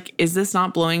 I was like, is this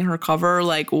not blowing her cover?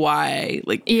 Like, why?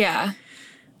 Like, yeah.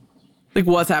 Like,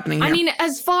 what's happening here? I mean,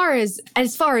 as far as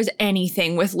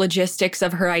anything with logistics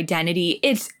of her identity,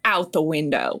 it's out the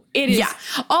window. It is. Yeah,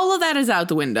 all of that is out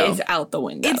the window. It's out the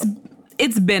window.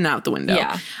 It's been out the window.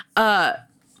 Yeah.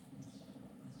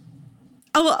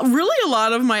 Really, a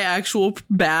lot of my actual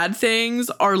bad things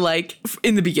are like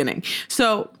in the beginning.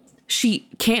 So she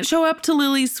can't show up to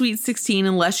Lily's Sweet 16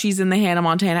 unless she's in the Hannah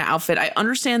Montana outfit. I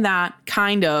understand that,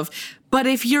 kind of. But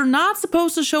if you're not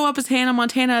supposed to show up as Hannah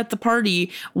Montana at the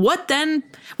party, what then?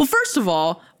 Well, first of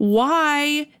all,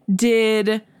 why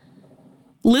did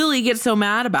Lily get so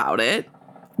mad about it?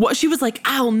 What, she was like,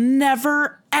 I'll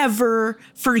never, ever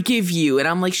forgive you. And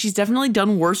I'm like, she's definitely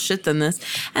done worse shit than this.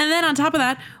 And then on top of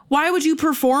that, why would you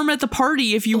perform at the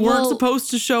party if you weren't supposed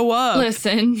to show up as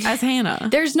Hannah?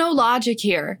 There's no logic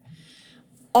here.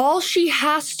 All she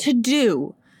has to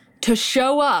do to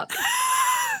show up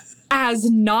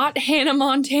as not Hannah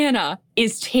Montana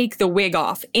is take the wig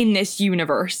off in this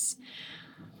universe.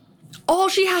 All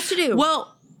she has to do.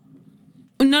 Well,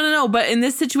 no. But in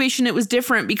this situation, it was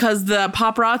different because the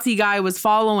paparazzi guy was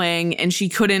following and she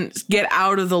couldn't get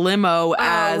out of the limo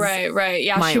as right.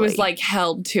 Yeah, Miley. She was like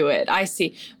held to it. I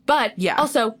see. But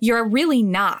also, you're really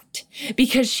not,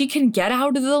 because she can get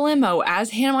out of the limo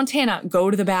as Hannah Montana,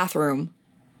 go to the bathroom.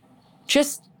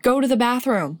 Just go to the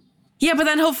bathroom. Yeah, but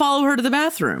then he'll follow her to the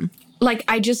bathroom. Like,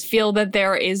 I just feel that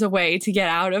there is a way to get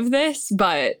out of this,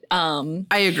 but I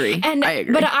agree.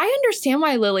 But I understand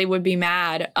why Lily would be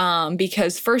mad,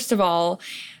 because first of all,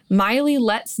 Miley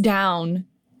lets down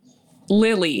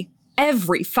Lily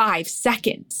every 5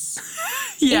 seconds.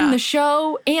 In the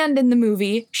show and in the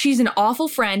movie. She's an awful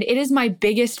friend. It is my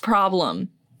biggest problem.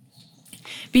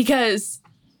 Because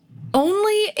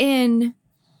only in,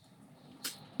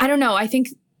 I don't know, I think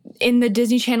in the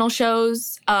Disney Channel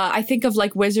shows, I think of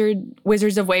like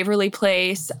Wizards of Waverly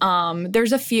Place.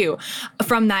 There's a few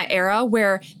from that era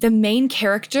where the main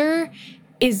character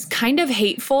is kind of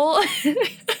hateful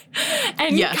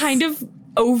and kind of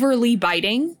overly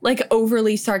biting, like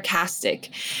overly sarcastic.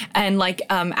 And like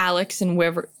Alex and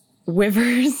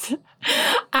Wivers,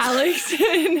 Alex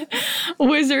and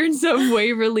Wizards of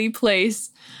Waverly Place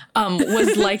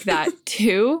was like that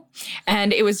too.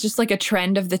 And it was just like a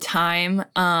trend of the time.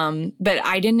 But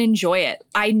I didn't enjoy it.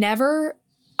 I never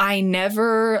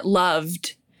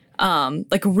loved,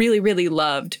 like really, really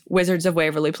loved Wizards of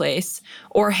Waverly Place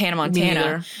or Hannah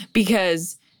Montana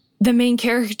because the main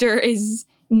character is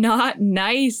not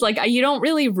nice. Like, you don't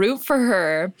really root for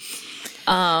her.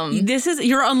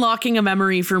 You're unlocking a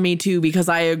memory for me too, because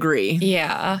I agree.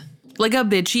 Yeah. Like a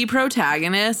bitchy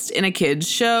protagonist in a kid's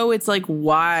show, it's like,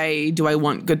 why do I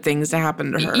want good things to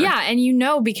happen to her? Yeah, and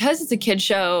because it's a kid's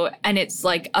show and it's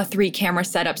like a 3-camera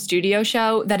setup studio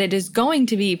show, that it is going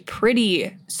to be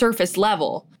pretty surface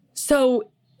level. So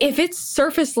if it's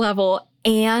surface level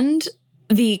and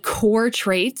the core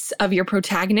traits of your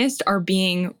protagonist are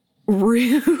being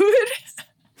rude,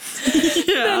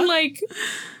 then like,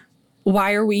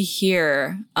 why are we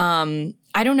here?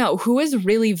 I don't know. Who is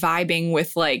really vibing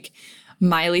with like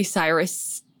Miley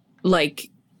Cyrus, like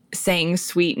saying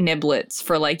sweet niblets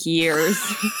for like years?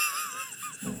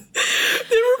 There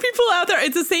were people out there.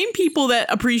 It's the same people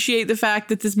that appreciate the fact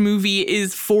that this movie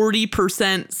is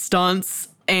 40% stunts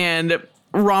and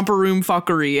romper room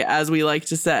fuckery, as we like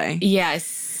to say.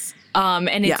 Yes.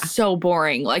 And Yeah. it's so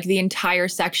boring. Like the entire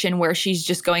section where she's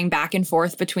just going back and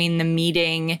forth between the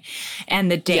meeting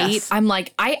and the date. Yes. I'm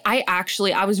like,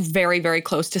 I was very, very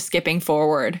close to skipping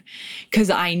forward because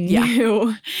I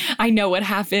knew, I know what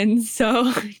happens.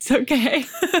 So it's okay.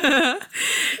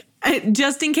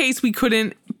 Just in case we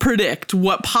couldn't predict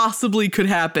what possibly could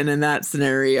happen in that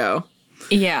scenario.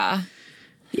 Yeah.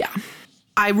 Yeah.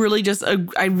 I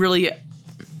really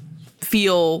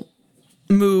feel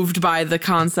moved by the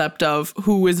concept of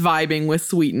who is vibing with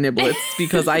sweet niblets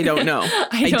because I don't know.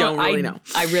 I don't really know.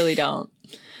 I really don't.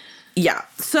 Yeah.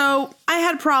 So I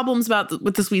had problems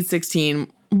with the Sweet 16,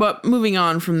 but moving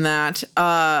on from that,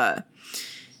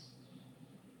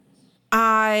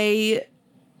 I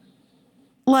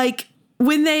like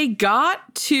when they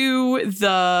got to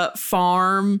the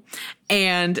farm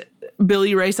and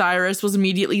Billy Ray Cyrus was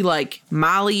immediately like,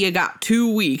 Molly, you got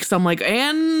 2 weeks. I'm like,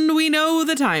 and we know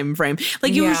the time frame.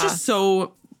 Like, it was just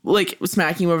so, like,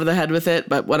 smacking you over the head with it,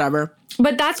 but whatever.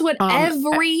 But that's what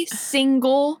every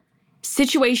single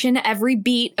situation, every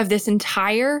beat of this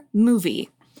entire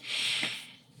movie,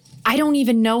 I don't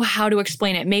even know how to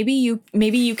explain it. Maybe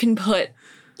you can put,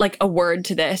 like, a word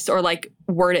to this or, like,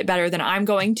 word it better than I'm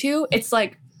going to. It's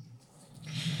like,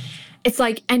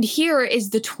 and here is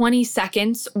the 20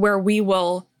 seconds where we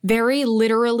will very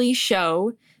literally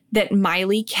show that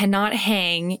Miley cannot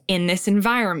hang in this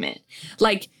environment.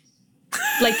 Like,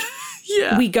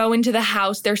 Yeah. we go into the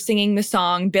house, they're singing the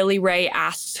song, Billy Ray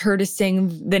asks her to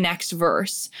sing the next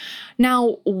verse.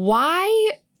 Now,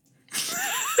 why?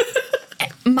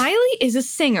 Miley is a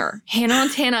singer. Hannah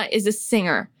Montana is a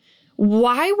singer.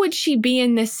 Why would she be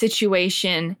in this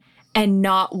situation and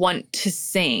not want to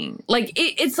sing? Like,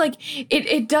 it's like,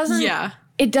 it doesn't,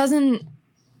 it doesn't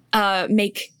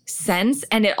make sense.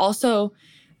 And it also,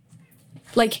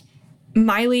 like,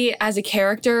 Miley as a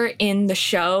character in the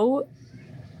show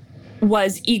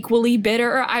was equally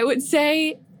bitter, I would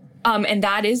say. And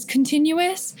that is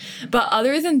continuous. But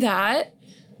other than that,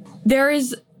 there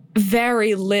is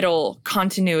very little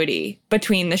continuity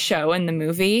between the show and the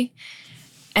movie.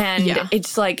 And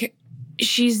it's like,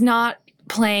 she's not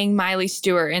playing Miley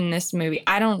Stewart in this movie.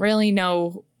 I don't really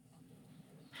know,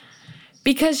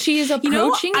 because she is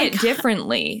approaching it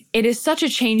differently. It is such a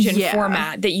change in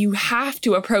format that you have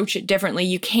to approach it differently.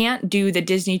 You can't do the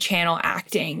Disney Channel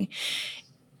acting,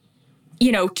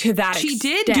 to that extent. She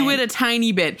did do it a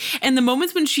tiny bit. And the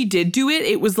moments when she did do it,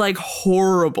 it was like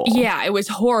horrible. Yeah, it was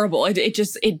horrible.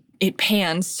 It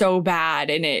pans so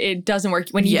bad and it doesn't work.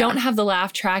 When you don't have the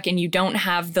laugh track and you don't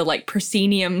have the like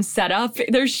proscenium set up,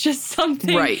 there's just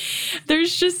something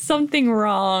There's just something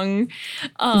wrong.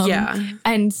 And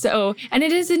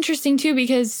it is interesting too,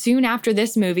 because soon after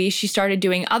this movie, she started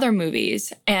doing other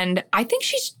movies. And I think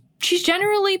she's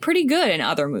generally pretty good in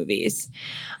other movies.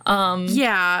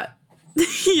 Yeah.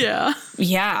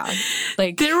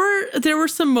 Like there were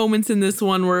some moments in this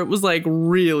one where it was like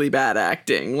really bad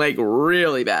acting. But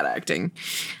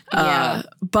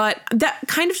that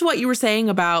kind of what you were saying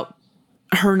about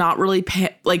her not really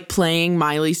playing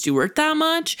Miley Stewart that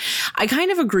much. I kind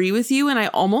of agree with you. And I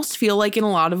almost feel like in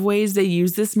a lot of ways they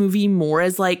use this movie more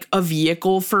as like a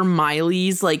vehicle for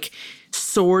Miley's like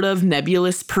sort of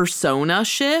nebulous persona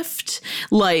shift.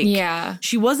 Like,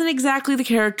 she wasn't exactly the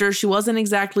character. She wasn't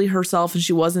exactly herself. And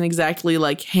she wasn't exactly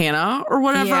like Hannah or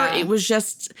whatever. Yeah. It was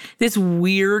just this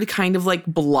weird kind of like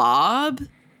blob.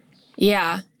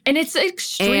 Yeah. And it's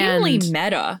extremely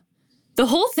meta. The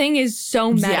whole thing is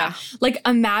so meta. Yeah. Like,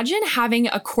 imagine having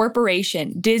a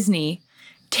corporation, Disney,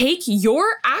 take your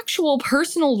actual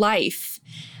personal life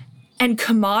and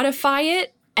commodify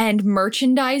it and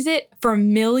merchandise it for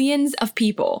millions of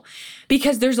people.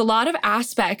 Because there's a lot of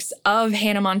aspects of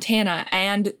Hannah Montana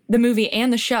and the movie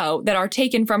and the show that are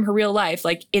taken from her real life.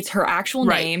 Like, it's her actual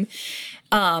name.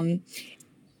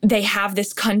 They have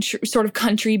this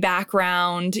country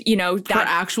background, her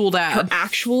actual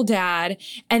dad.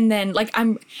 And then like,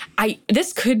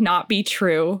 this could not be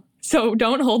true. So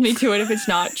don't hold me to it if it's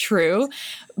not true.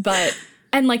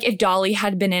 And like if Dolly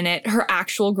had been in it, her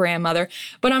actual grandmother,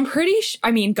 but I'm pretty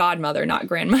godmother, not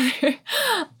grandmother.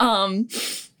 I'm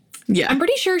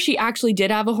pretty sure she actually did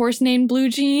have a horse named Blue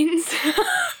Jeans. I'm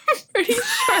pretty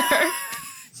sure.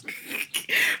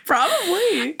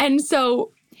 Probably. And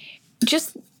so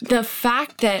just the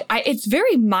fact that it's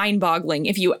very mind-boggling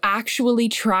if you actually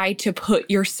try to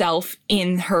put yourself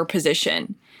in her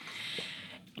position.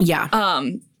 Yeah.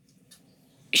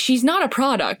 She's not a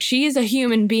product. She is a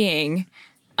human being.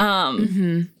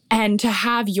 And to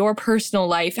have your personal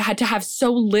life had to have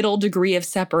so little degree of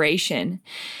separation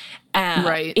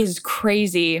is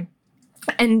crazy.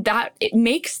 And that it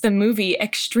makes the movie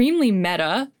extremely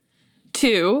meta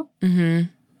 2. Mm-hmm.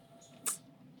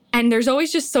 And there's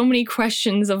always just so many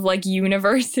questions of like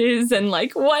universes and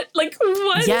like what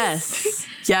Yes.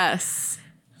 Yes.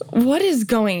 what is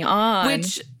going on?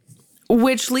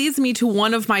 Which leads me to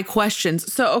one of my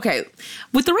questions. So, okay,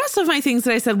 with the rest of my things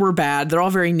that I said were bad, they're all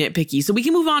very nitpicky. So we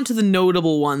can move on to the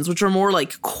notable ones, which are more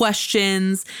like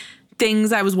questions,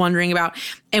 things I was wondering about.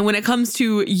 And when it comes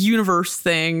to universe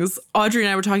things, Audrey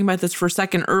and I were talking about this for a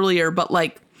second earlier, but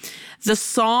like the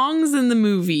songs in the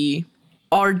movie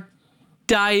are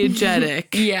diegetic.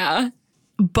 Yeah.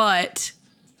 But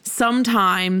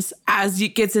sometimes as it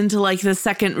gets into like the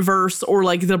second verse or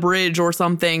like the bridge or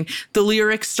something, the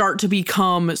lyrics start to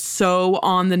become so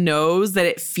on the nose that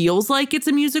it feels like it's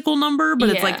a musical number, but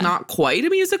it's like Yeah. not quite a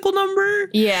musical number.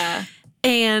 Yeah.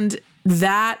 And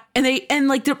that,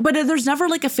 but there's never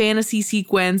like a fantasy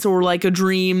sequence or like a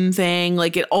dream thing.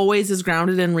 Like it always is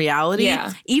grounded in reality.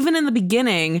 Yeah. Even in the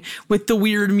beginning with the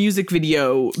weird music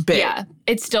video bit. Yeah.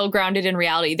 It's still grounded in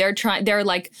reality. They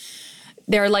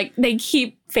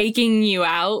keep faking you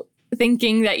out,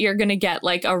 thinking that you're going to get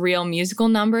like a real musical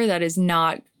number that is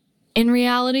not in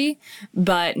reality.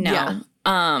 But no.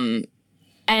 Yeah.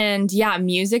 And yeah,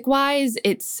 music wise,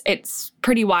 it's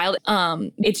pretty wild.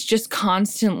 It's just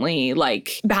constantly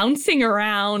like bouncing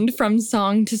around from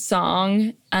song to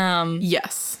song.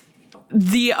 Yes.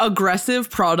 The aggressive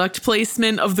product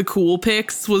placement of the cool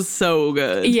picks was so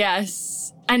good.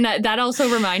 Yes. And that also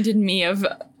reminded me of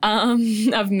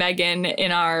Megan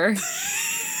in our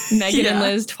Megan and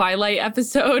Liz Twilight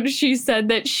episode. She said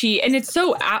that and it's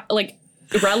so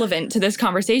relevant to this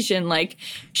conversation. Like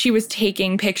she was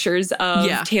taking pictures of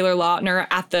Taylor Lautner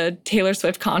at the Taylor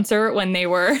Swift concert when they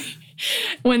were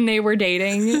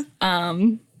dating.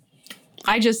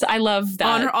 I love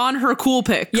that on her cool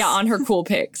pics. Yeah, on her cool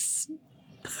pics.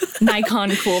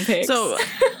 Nikon cool pics. So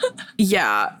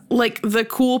yeah, like the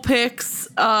cool pics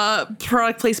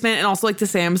product placement and also like the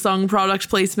Samsung product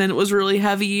placement was really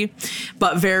heavy,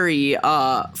 but very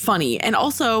funny, and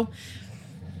also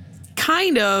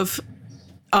kind of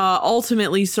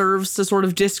ultimately serves to sort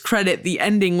of discredit the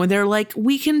ending when they're like,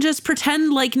 we can just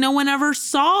pretend like no one ever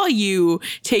saw you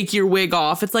take your wig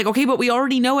off. It's like, okay, but we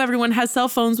already know everyone has cell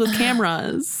phones with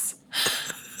cameras.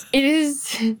 It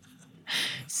is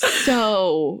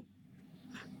so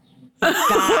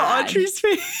bad. Audrey's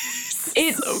face.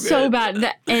 It's so bad.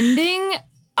 The ending,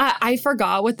 I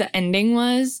forgot what the ending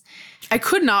was. I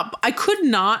could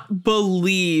not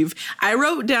believe. I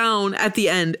wrote down at the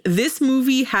end, this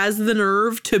movie has the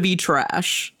nerve to be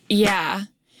trash. Yeah.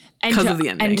 Because of the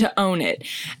ending. And to own it.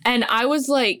 And I was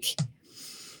like,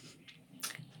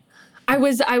 I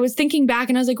was thinking back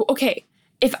and I was like, okay,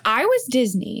 if I was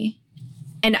Disney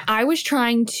and I was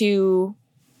trying to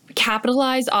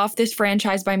capitalize off this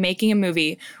franchise by making a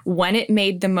movie when it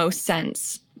made the most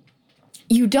sense,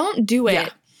 you don't do it. Yeah.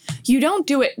 You don't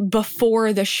do it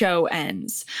before the show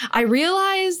ends. I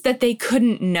realized that they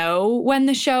couldn't know when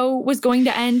the show was going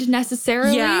to end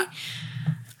necessarily. Yeah.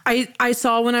 I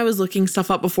saw when I was looking stuff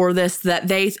up before this that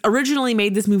they originally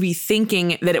made this movie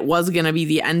thinking that it was going to be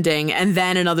the ending, and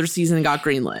then another season got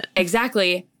greenlit.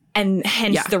 Exactly. And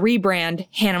hence the rebrand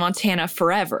Hannah Montana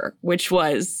Forever, which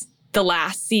was the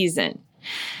last season.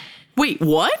 Wait,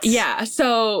 what? Yeah.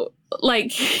 So,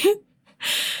 like,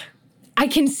 I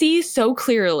can see so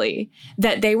clearly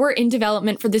that they were in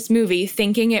development for this movie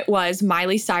thinking it was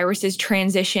Miley Cyrus's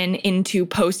transition into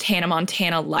post-Hannah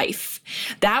Montana life.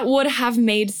 That would have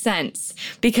made sense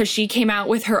because she came out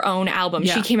with her own album.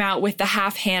 Yeah. She came out with the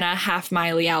half Hannah, half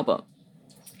Miley album.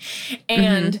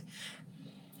 And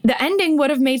the ending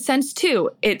would have made sense too.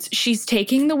 She's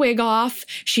taking the wig off,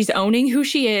 she's owning who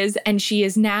she is, and she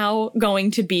is now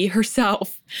going to be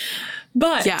herself.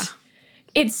 But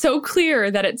it's so clear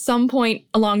that at some point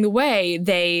along the way,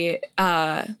 they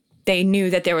knew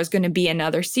that there was going to be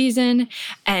another season,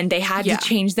 and they had to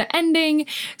change the ending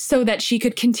so that she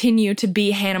could continue to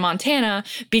be Hannah Montana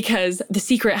because the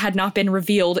secret had not been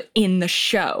revealed in the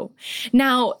show.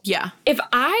 Now, if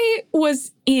I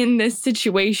was in this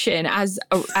situation as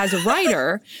a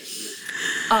writer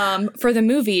for the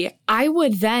movie, I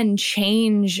would then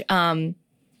change. I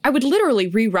would literally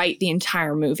rewrite the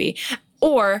entire movie.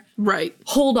 Or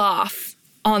hold off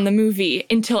on the movie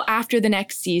until after the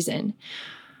next season.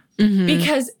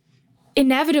 Because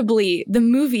inevitably, the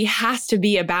movie has to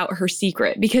be about her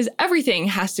secret. Because everything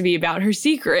has to be about her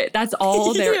secret. That's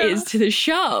all there is to the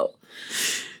show.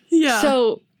 Yeah.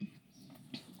 So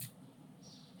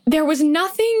there was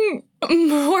nothing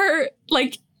more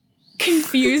like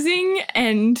confusing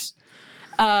and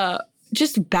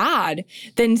just bad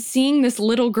than seeing this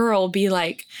little girl be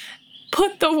like,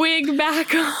 put the wig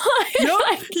back on.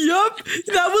 Yup.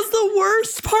 That was the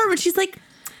worst part when she's like,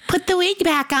 put the wig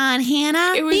back on,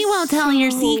 Hannah. We won't tell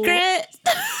your secret.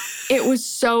 It was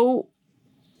so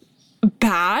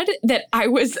bad that I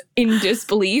was in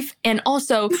disbelief. And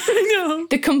also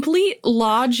the complete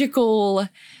logical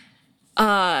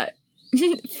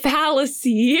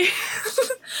fallacy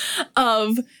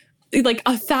of like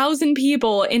 1,000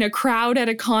 people in a crowd at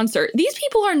a concert. These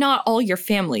people are not all your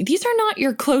family. These are not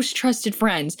your close, trusted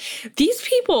friends. These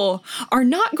people are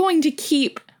not going to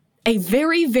keep a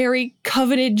very, very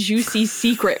coveted, juicy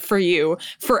secret for you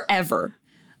forever.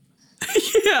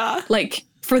 Yeah. Like,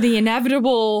 for the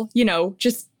inevitable,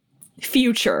 just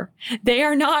future. They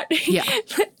are not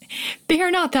they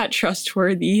are not that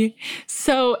trustworthy.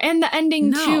 So, and the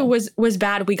ending too was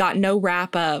bad. We got no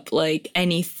wrap up, like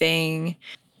anything.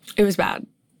 It was bad.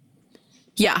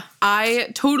 Yeah,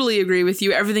 I totally agree with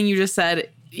you. Everything you just said,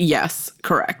 yes,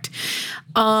 correct.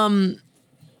 I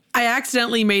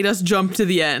accidentally made us jump to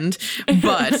the end,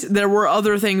 but there were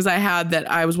other things I had that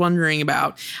I was wondering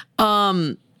about.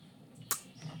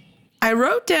 I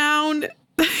wrote down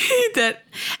that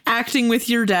acting with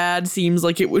your dad seems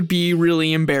like it would be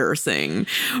really embarrassing.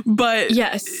 But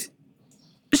yes,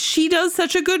 she does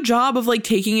such a good job of like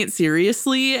taking it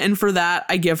seriously. And for that,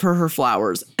 I give her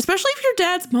flowers, especially if your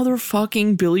dad's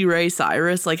motherfucking Billy Ray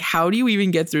Cyrus. Like, how do you even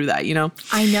get through that?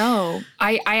 I know.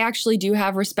 I actually do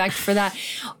have respect for that.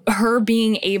 Her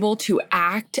being able to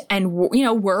act and,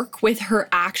 work with her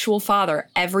actual father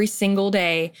every single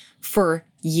day for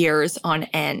years on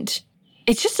end.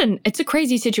 It's just it's a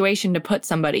crazy situation to put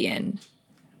somebody in.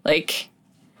 Like,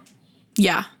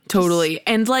 yeah, totally.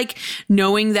 And like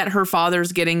knowing that her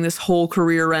father's getting this whole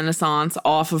career renaissance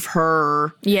off of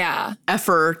her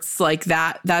efforts, like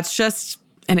that's just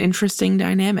an interesting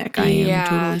dynamic. I am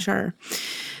totally sure.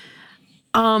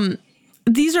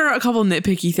 These are a couple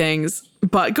nitpicky things,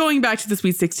 but going back to the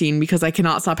Sweet 16, because I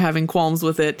cannot stop having qualms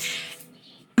with it.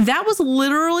 That was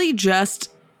literally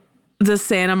just the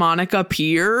Santa Monica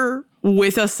Pier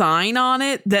with a sign on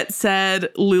it that said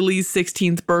Lily's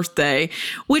 16th birthday,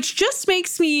 which just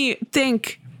makes me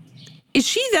think, is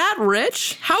she that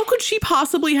rich? How could she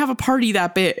possibly have a party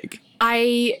that big?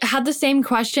 I had the same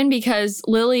question because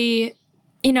Lily,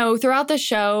 throughout the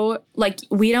show, like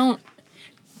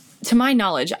to my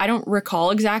knowledge, I don't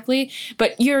recall exactly,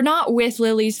 but you're not with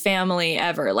Lily's family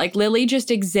ever. Like, Lily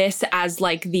just exists as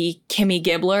like the Kimmy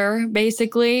Gibbler,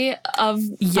 basically, of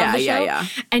the show. Yeah.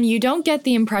 And you don't get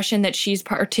the impression that she's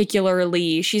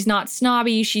not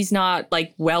snobby, she's not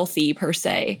like wealthy per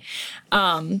se.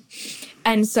 And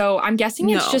so I'm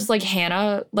guessing it's just like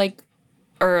Hannah,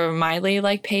 or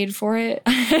Miley, paid for it.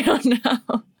 I don't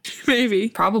know. Maybe.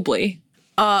 Probably.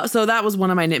 So that was one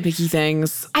of my nitpicky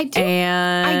things. I do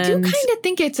kind of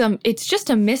think it's just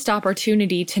a missed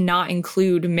opportunity to not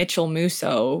include Mitchell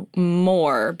Musso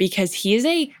more, because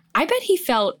I bet he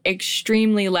felt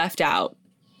extremely left out.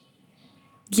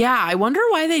 Yeah, I wonder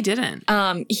why they didn't.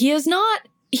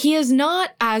 He is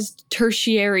not as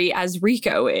tertiary as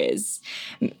Rico is.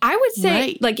 I would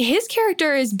say his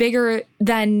character is bigger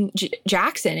than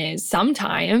Jackson is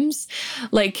sometimes.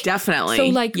 Definitely. So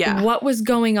what was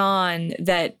going on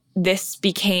that this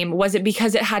became, was it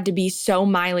because it had to be so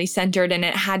Miley centered and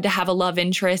it had to have a love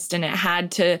interest and it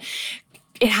had to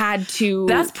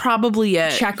that's probably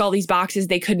it. Check all these boxes.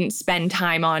 They couldn't spend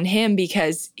time on him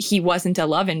because he wasn't a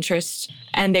love interest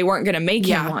and they weren't going to make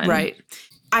him one. Right.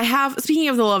 Speaking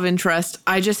of the love interest,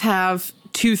 I just have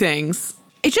two things.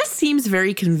 It just seems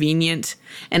very convenient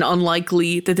and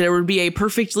unlikely that there would be a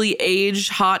perfectly aged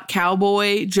hot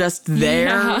cowboy just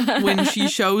there when she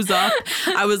shows up.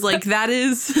 I was like, that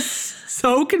is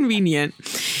so convenient.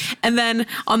 And then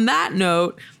on that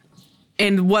note,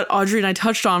 and what Audrey and I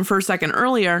touched on for a second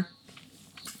earlier,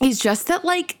 is just that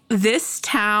this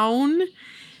town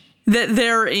that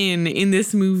they're in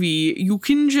this movie, you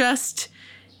can just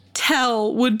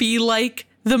tell would be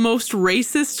the most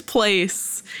racist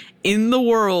place in the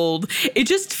world. It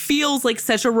just feels like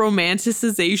such a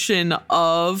romanticization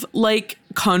of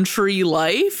country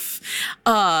life.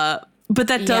 But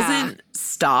that doesn't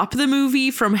stop the movie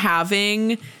from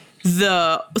having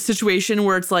the situation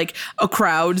where it's a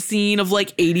crowd scene of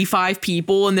 85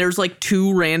 people and there's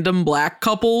two random black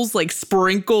couples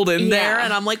sprinkled in there.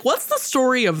 And I'm like, what's the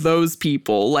story of those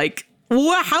people?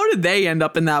 How did they end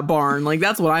up in that barn?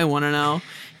 That's what I want to know,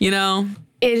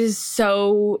 It is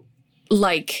so,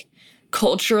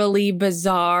 culturally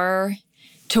bizarre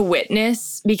to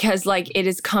witness because, it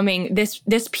is coming,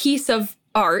 this piece of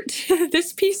art,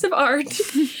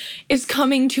 is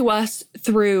coming to us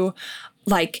through,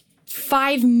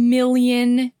 5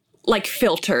 million like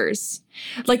filters.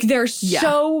 Like there's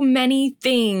so many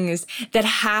things that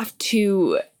have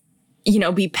to, you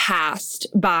know, be passed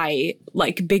by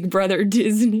like Big Brother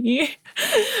Disney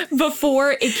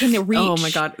before it can reach. Oh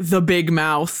my God. The big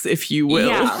mouth, if you will.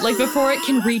 Yeah. Like before it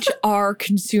can reach our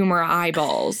consumer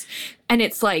eyeballs. And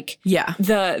it's like,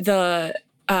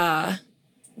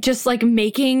 just like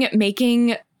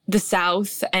making the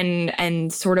South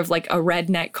and sort of like a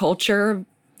redneck culture,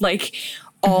 like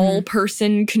all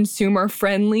person consumer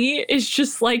friendly is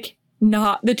just like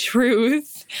not the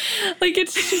truth. Like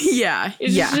it's just,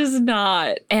 it's just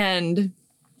not. And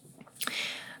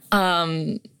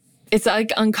it's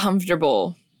like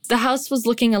uncomfortable. The house was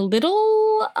looking a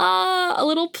little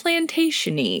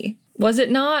plantation-y, was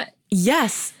it not?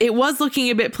 Yes, it was looking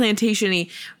a bit plantation-y.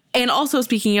 And also,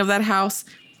 speaking of that house,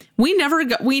 we never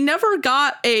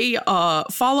got a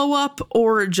follow-up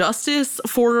or justice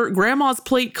for Grandma's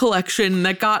plate collection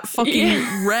that got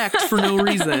fucking wrecked for no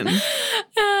reason.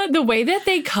 The way that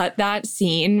they cut that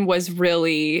scene was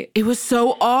really... It was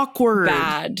so awkward.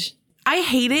 Bad. I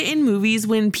hate it in movies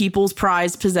when people's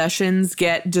prized possessions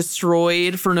get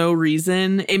destroyed for no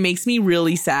reason. It makes me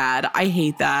really sad. I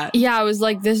hate that. Yeah, I was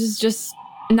like, this is just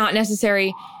not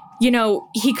necessary. You know,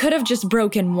 he could have just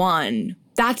broken one.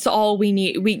 That's all we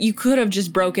need. You could have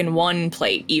just broken one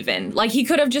plate even. Like he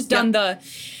could have just done the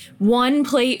one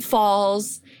plate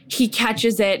falls, he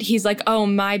catches it, he's like, oh,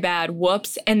 my bad,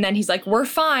 whoops. And then he's like, we're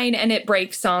fine. And it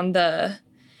breaks on the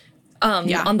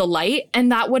light.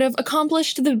 And that would have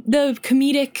accomplished the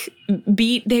comedic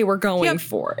beat they were going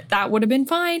for. That would have been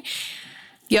fine.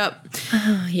 Yep.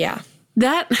 Yeah.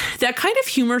 That kind of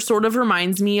humor sort of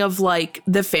reminds me of like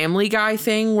the Family Guy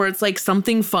thing where it's like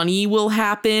something funny will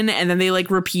happen and then they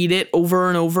like repeat it over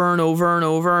and over and over and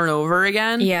over and over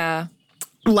again. Yeah.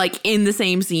 Like in the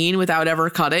same scene without ever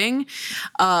cutting.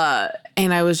 And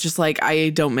I was just like, I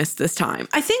don't miss this time.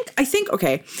 I think,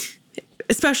 okay,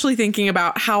 especially thinking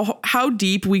about how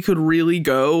deep we could really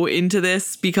go into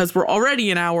this because we're already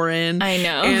an hour in. I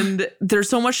know. And there's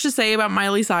so much to say about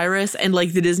Miley Cyrus and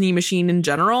like the Disney machine in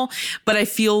general. But I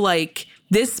feel like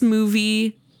this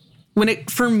movie, when it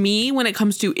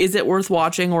comes to is it worth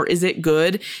watching or is it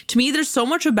good, to me, there's so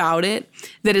much about it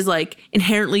that is like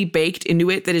inherently baked into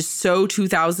it that is so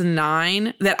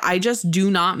 2009 that I just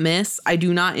do not miss, I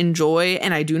do not enjoy,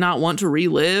 and I do not want to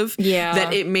relive. Yeah.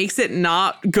 That it makes it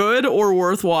not good or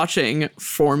worth watching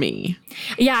for me.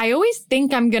 Yeah, I always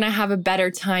think I'm going to have a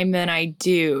better time than I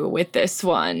do with this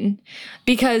one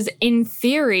because in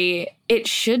theory, it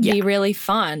should be really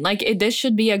fun. Like this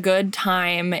should be a good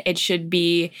time. It should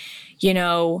be, you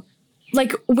know,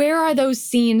 like where are those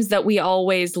scenes that we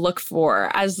always look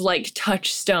for as like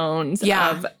touchstones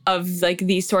of like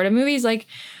these sort of movies? Like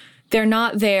they're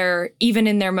not there even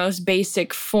in their most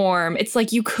basic form. It's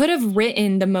like you could have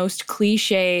written the most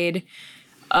cliched,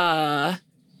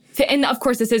 and of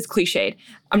course this is cliched.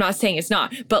 I'm not saying it's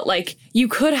not, but like you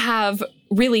could have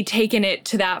really taken it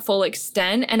to that full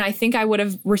extent, and I think I would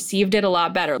have received it a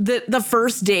lot better. The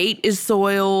first date is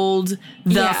soiled.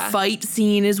 The fight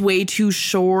scene is way too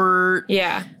short.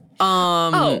 Yeah.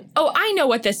 I know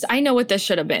what this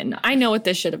should have been.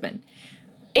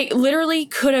 It literally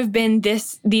could have been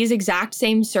these exact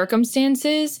same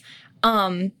circumstances.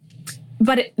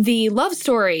 But the love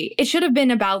story, it should have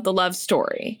been about the love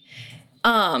story.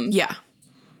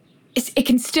 It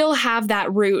can still have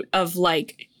that root of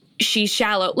like she's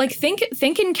shallow. Like think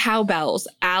in Cowbells,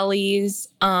 Allie's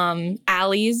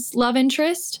love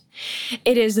interest.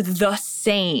 It is the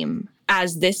same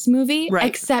as this movie,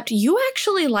 except you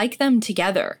actually like them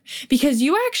together because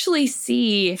you actually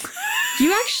see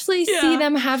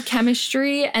them have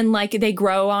chemistry and like they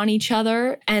grow on each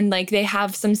other and like they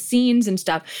have some scenes and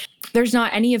stuff. There's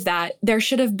not any of that. There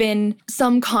should have been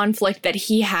some conflict that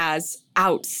he has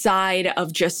outside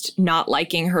of just not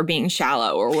liking her being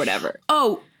shallow or whatever.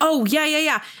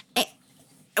 Yeah.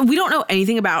 We don't know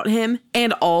anything about him.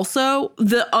 And also,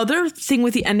 the other thing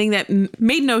with the ending that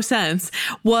made no sense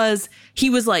was he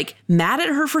was like mad at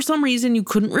her for some reason you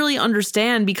couldn't really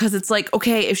understand because it's like,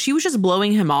 okay, if she was just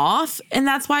blowing him off and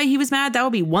that's why he was mad, that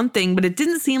would be one thing. But it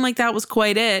didn't seem like that was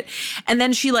quite it. And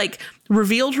then she like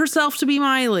revealed herself to be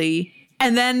Miley.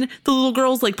 And then the little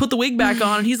girl's like, put the wig back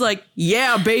on. And he's like,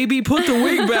 yeah, baby, put the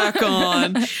wig back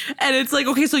on. And it's like,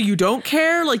 okay, so you don't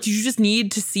care? Like, did you just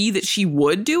need to see that she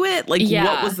would do it? Like,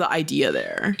 what was the idea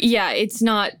there? Yeah, it's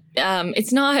not,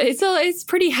 it's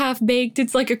pretty half-baked.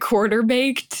 It's like a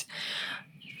quarter-baked.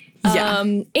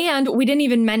 And we didn't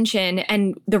even mention,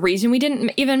 and the reason we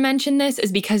didn't even mention this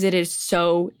is because it is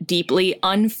so deeply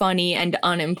unfunny and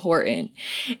unimportant,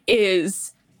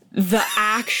 is the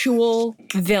actual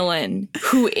villain,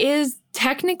 who is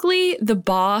technically the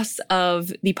boss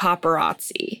of the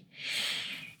paparazzi.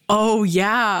 Oh,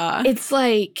 yeah. It's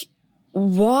like,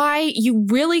 why? You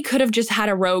really could have just had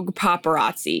a rogue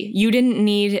paparazzi. You didn't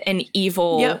need an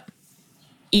evil,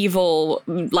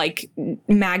 like,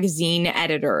 magazine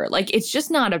editor. Like, it's just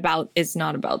not about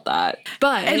that.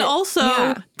 But and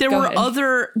also there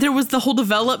was the whole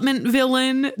development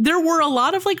villain. There were a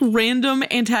lot of like random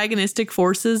antagonistic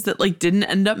forces that like didn't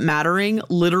end up mattering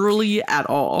literally at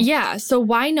all. Yeah. So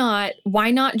why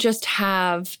not just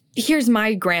have, here's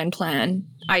my grand plan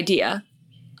idea,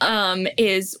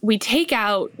 is we take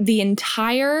out the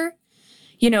entire,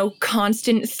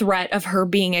 constant threat of her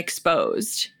being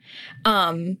exposed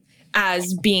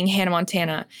as being Hannah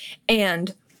Montana.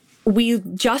 And we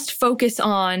just focus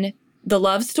on the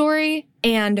love story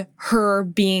and her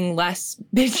being less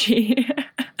bitchy.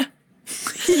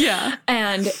 Yeah.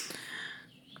 And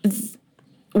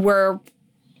we're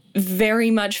very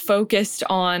much focused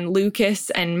on Lucas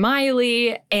and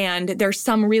Miley, and there's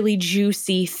some really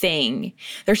juicy thing.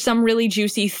 There's some really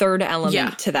juicy third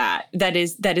element to that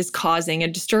is causing a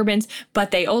disturbance,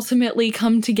 but they ultimately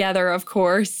come together, of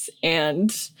course,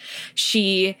 and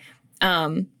she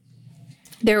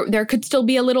there could still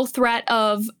be a little threat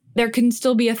of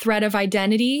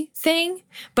identity thing,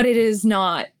 but it is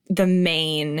not the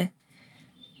main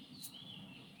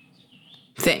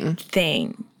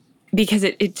thing. Because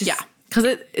it just because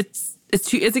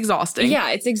it's exhausting.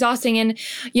 Yeah, it's exhausting, and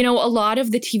a lot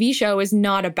of the TV show is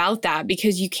not about that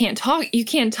because you can't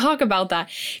talk about that.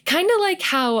 Kind of like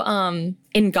how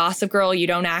in Gossip Girl you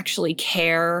don't actually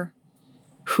care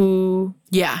who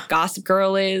Gossip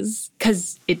Girl is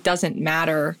because it doesn't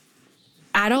matter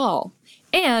at all.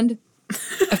 And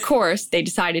of course, they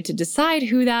decided to decide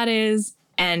who that is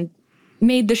and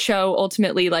made the show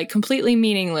ultimately like completely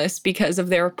meaningless because of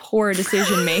their poor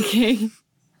decision making.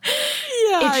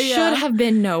 It should have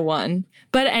been no one.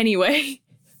 But anyway,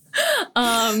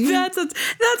 that's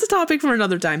a topic for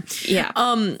another time. Yeah.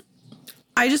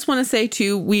 I just want to say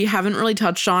too, we haven't really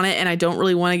touched on it and I don't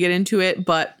really want to get into it,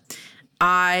 but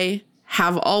I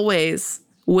have always,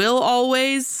 will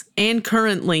always, and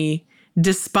currently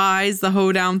despise the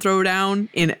hoedown throwdown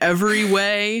in every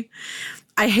way.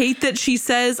 I hate that she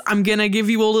says, I'm going to give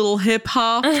you a little hip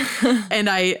hop. And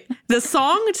the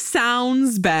song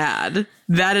sounds bad.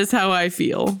 That is how I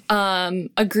feel.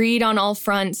 Agreed on all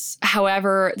fronts.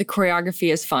 However, the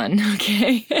choreography is fun.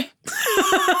 Okay.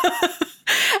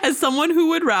 As someone who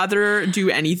would rather do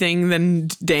anything than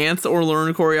dance or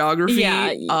learn choreography,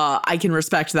 I can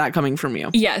respect that coming from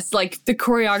you. Yes, like the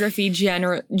choreography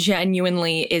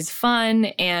genuinely is fun.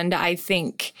 And I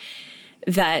think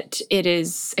that it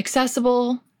is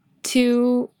accessible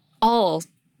to all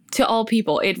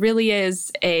people. It really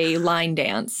is a line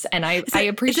dance. And I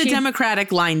appreciate... It's a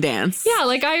democratic line dance. Yeah,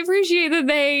 like I appreciate that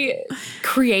they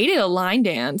created a line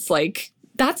dance. Like,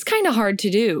 that's kind of hard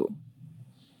to do.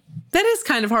 That is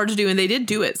kind of hard to do, and they did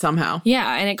do it somehow.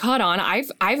 Yeah, and it caught on.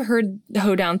 I've heard the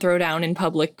hoedown throwdown in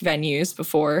public venues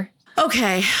before.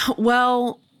 Okay,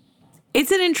 well,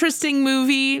 it's an interesting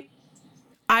movie.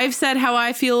 I've said how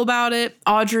I feel about it.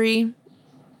 Audrey,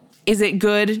 is it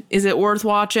good? Is it worth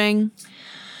watching?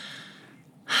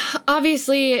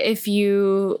 Obviously, if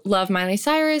you love Miley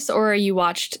Cyrus or you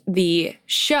watched the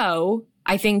show,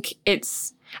 I think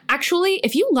it's... Actually,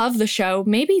 if you love the show,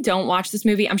 maybe don't watch this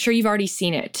movie. I'm sure you've already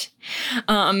seen it.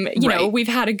 You know, we've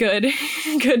had a good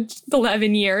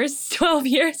 11 years, 12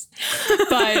 years.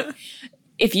 But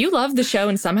if you love the show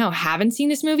and somehow haven't seen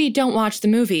this movie, don't watch the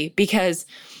movie because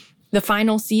the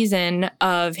final season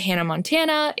of Hannah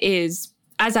Montana is,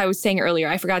 as I was saying earlier,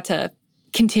 I forgot to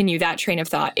continue that train of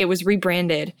thought. It was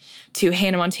rebranded to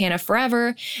Hannah Montana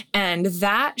Forever. And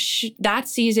that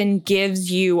season gives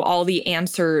you all the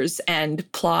answers and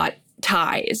plot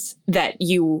ties that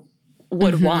you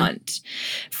would want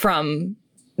from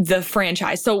the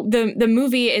franchise. So the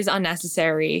movie is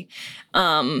unnecessary.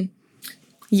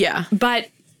 Yeah. But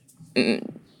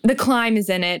The Climb is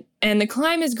in it. And The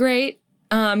Climb is great.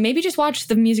 Maybe just watch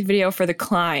the music video for The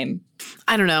Climb.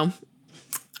 I don't know.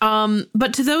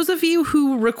 But to those of you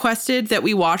who requested that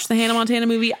we watch the Hannah Montana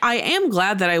movie, I am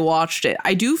glad that I watched it.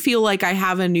 I do feel like I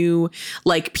have a new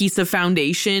piece of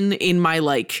foundation in my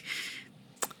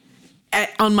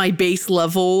on my base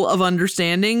level of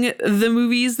understanding the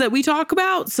movies that we talk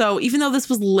about. So even though this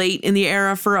was late in the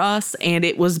era for us and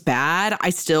it was bad, I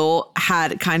still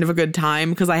had kind of a good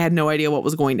time because I had no idea what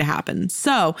was going to happen.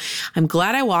 So I'm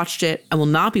glad I watched it. I will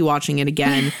not be watching it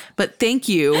again, but thank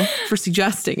you for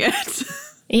suggesting it.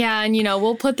 Yeah, and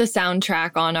we'll put the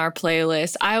soundtrack on our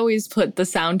playlist. I always put the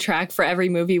soundtrack for every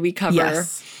movie we cover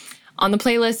on the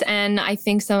playlist, and I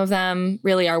think some of them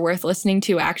really are worth listening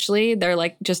to, actually. They're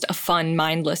like just a fun,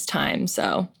 mindless time.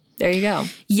 So there you go.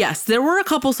 Yes, there were a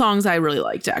couple songs I really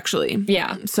liked, actually.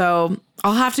 Yeah. So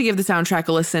I'll have to give the soundtrack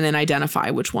a listen and identify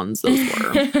which ones those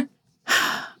were.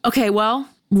 Okay, well,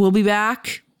 we'll be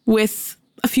back with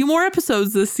a few more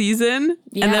episodes this season,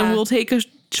 and then we'll take a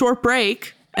short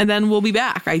break, and then we'll be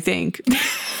back, I think.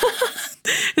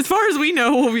 As far as we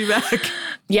know, we'll be back.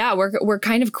 Yeah, we're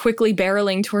kind of quickly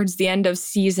barreling towards the end of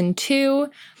season 2,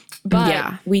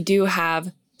 but we do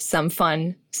have some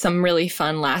really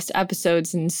fun last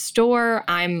episodes in store.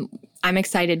 I'm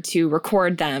excited to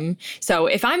record them. So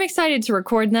if I'm excited to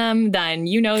record them, then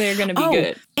you know they're going to be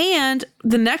good. And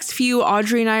the next few,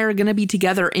 Audrey and I are going to be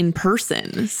together in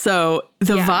person. So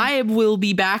the vibe will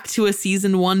be back to a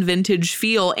season 1 vintage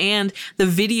feel, and the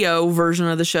video version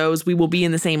of the shows, we will be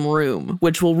in the same room,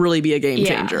 which will really be a game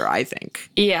changer, I think.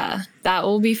 Yeah, that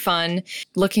will be fun.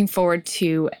 Looking forward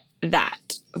to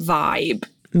that vibe.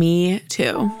 Me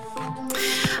too.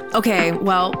 Okay,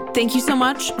 well, thank you so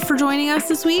much for joining us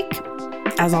this week,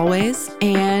 as always,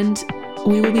 and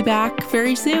we will be back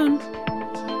very soon.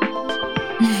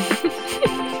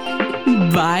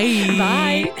 Bye.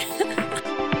 Bye.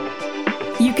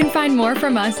 You can find more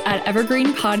from us at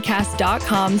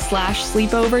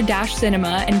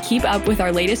evergreenpodcast.com/sleepover-cinema and keep up with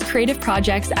our latest creative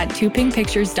projects at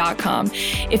twopinkpictures.com.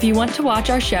 If you want to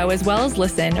watch our show as well as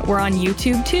listen, we're on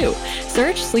YouTube too.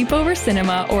 Search Sleepover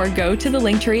Cinema or go to the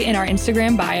link tree in our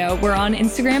Instagram bio. We're on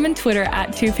Instagram and Twitter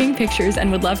at twopinkpictures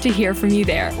and would love to hear from you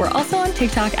there. We're also on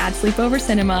TikTok at Sleepover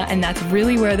Cinema, and that's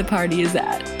really where the party is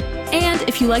at. And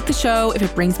if you like the show, if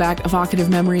it brings back evocative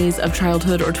memories of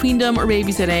childhood or tweendom or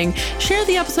babysitting, share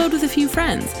the episode with a few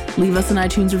friends. Leave us an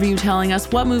iTunes review telling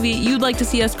us what movie you'd like to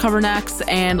see us cover next,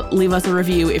 and leave us a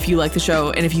review if you like the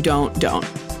show, and if you don't.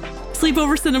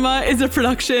 Sleepover Cinema is a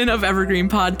production of Evergreen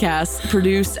Podcasts,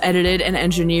 produced, edited, and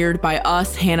engineered by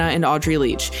us, Hannah and Audrey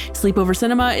Leach. Sleepover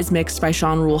Cinema is mixed by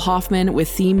Sean Rule Hoffman, with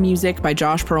theme music by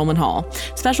Josh Perlman Hall.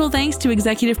 Special thanks to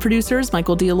executive producers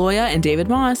Michael D'Aloia and David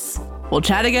Moss. We'll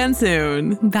chat again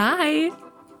soon. Bye.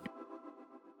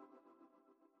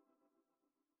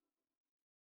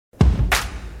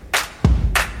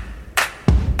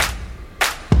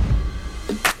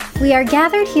 We are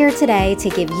gathered here today to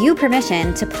give you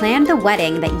permission to plan the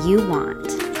wedding that you want.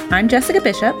 I'm Jessica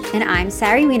Bishop. And I'm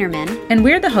Sari Wienerman. And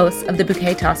we're the hosts of the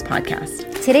Bouquet Toss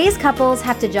podcast. Today's couples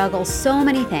have to juggle so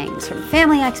many things, from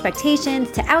family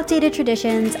expectations to outdated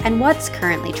traditions and what's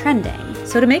currently trending.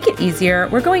 So to make it easier,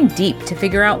 we're going deep to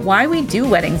figure out why we do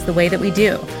weddings the way that we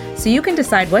do, so you can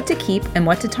decide what to keep and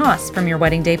what to toss from your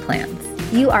wedding day plans.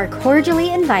 You are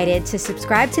cordially invited to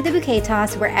subscribe to the Bouquet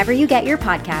Toss wherever you get your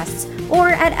podcasts or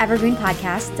at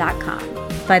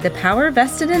evergreenpodcast.com. By the power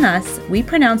vested in us, we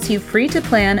pronounce you free to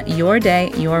plan your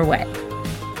day your way.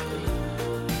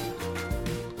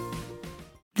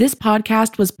 This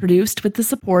podcast was produced with the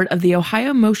support of the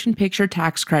Ohio Motion Picture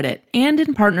Tax Credit and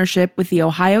in partnership with the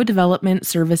Ohio Development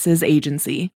Services Agency.